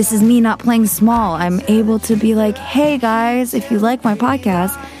 This is me not playing small. I'm able to be like, hey guys, if you like my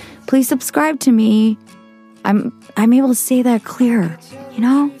podcast, please subscribe to me. I'm able to say that clear, you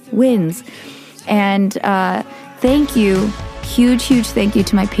know, wins. And thank you. Huge thank you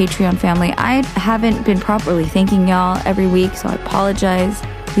to my Patreon family. I haven't been properly thanking y'all every week, so I apologize.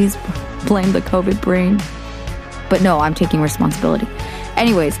 Please blame the COVID brain. But no, I'm taking responsibility.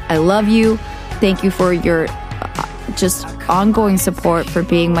 Anyways, I love you. Thank you for your just ongoing support, for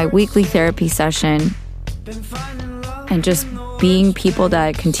being my weekly therapy session. and just being people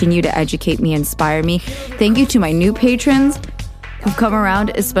that continue to educate me, inspire me. Thank you to my new patrons who've come around,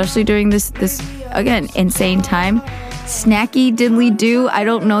 especially during this again, insane time. Snacky Diddly Doo, I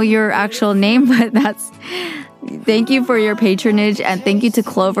don't know your actual name, but thank you for your patronage, and thank you to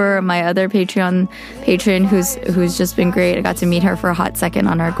Clover, my other Patreon patron, who's just been great. I got to meet her for a hot second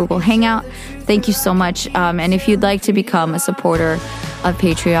on our Google Hangout. Thank you so much. And if you'd like to become a supporter of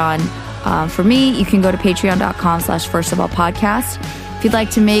Patreon, for me, you can go to patreon.com/firstofallpodcast. If you'd like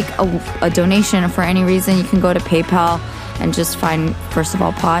to make a donation for any reason, you can go to PayPal and just find First of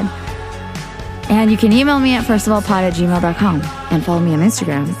All Pod. And you can email me at firstofallpod@gmail.com and follow me on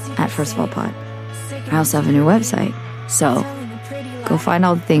Instagram at firstofallpod. I also have a new website, so go find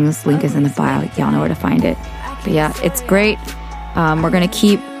all the things. Link is in the bio. Y'all know where to find it. But yeah, it's great. We're gonna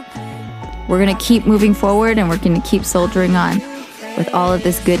keep moving forward, and we're gonna keep soldiering on with all of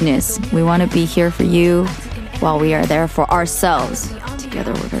this goodness. We want to be here for you while we are there for ourselves.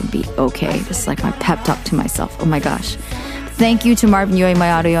 Together, we're gonna be okay. This is like my pep talk to myself. Oh my gosh! Thank you to Marvin Yue,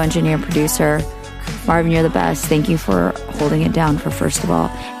 my audio engineer and producer. Marvin, you're the best. Thank you for holding it down for First of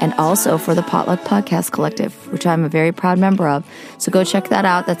All, and also for the Potluck Podcast Collective, which I'm a very proud member of. So go check that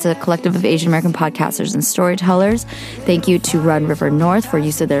out. That's a collective of Asian American podcasters and storytellers. Thank you to Run River North for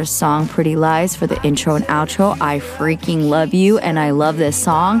use of their song Pretty Lies for the intro and outro. I freaking love you, and I love this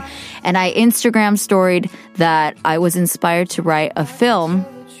song. And I Instagram storied that I was inspired to write a film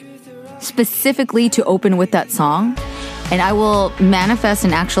specifically to open with that song. And I will manifest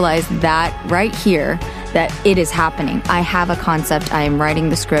and actualize that right here, that it is happening. I have a concept. I am writing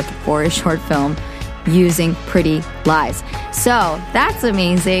the script for a short film using Pretty Lies. So that's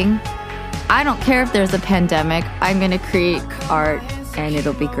amazing. I don't care if there's a pandemic. I'm going to create art and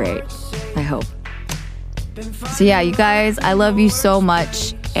it'll be great. I hope. So yeah, you guys, I love you so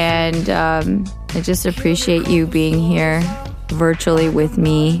much. And I just appreciate you being here virtually with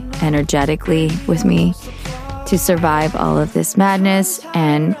me, energetically with me, to survive all of this madness.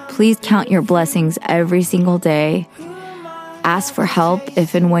 And please count your blessings every single day. Ask for help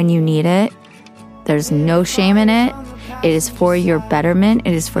if and when you need it. There's no shame in it. It is for your betterment.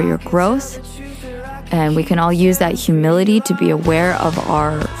 It is for your growth. And we can all use that humility to be aware of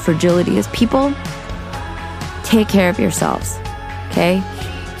our fragility as people. Take care of yourselves, okay?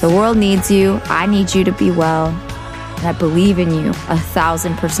 The world needs you. I need you to be well. And I believe in you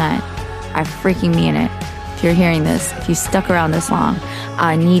 1,000%. I freaking mean it. If you're hearing this, if you stuck around this long,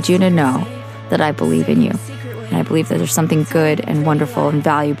 I need you to know that I believe in you. And I believe that there's something good and wonderful and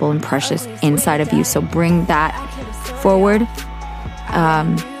valuable and precious inside of you. So bring that forward.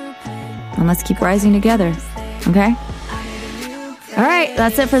 And let's keep rising together. Okay? All right,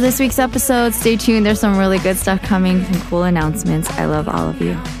 that's it for this week's episode. Stay tuned. There's some really good stuff coming, some cool announcements. I love all of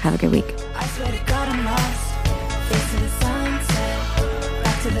you. Have a good week. I swear to God I'm lost. Face to the sunset,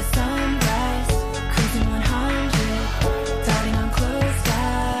 back to the sunrise. Cruising 100, darting on closed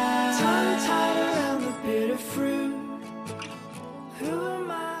eyes. Tongue tied around the bitter fruit. Who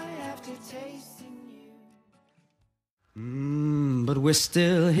am I after tasting you? But we're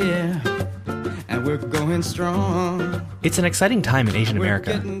still here, and we're going strong. It's an exciting time in Asian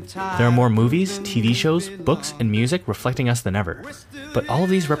America. There are more movies, TV shows, books, and music reflecting us than ever. But all of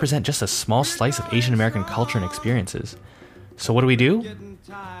these represent just a small slice of Asian American culture and experiences. So what do?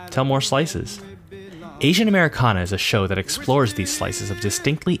 Tell more slices. Asian Americana is a show that explores these slices of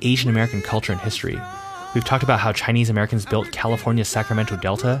distinctly Asian American culture and history. We've talked about how Chinese Americans built California's Sacramento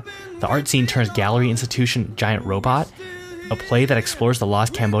Delta, the art scene turns gallery institution Giant Robot, a play that explores the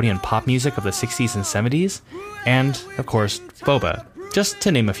lost Cambodian pop music of the 60s and 70s, and, of course, boba, just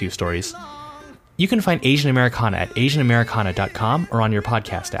to name a few stories. You can find Asian Americana at asianamericana.com or on your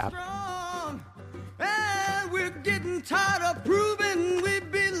podcast app.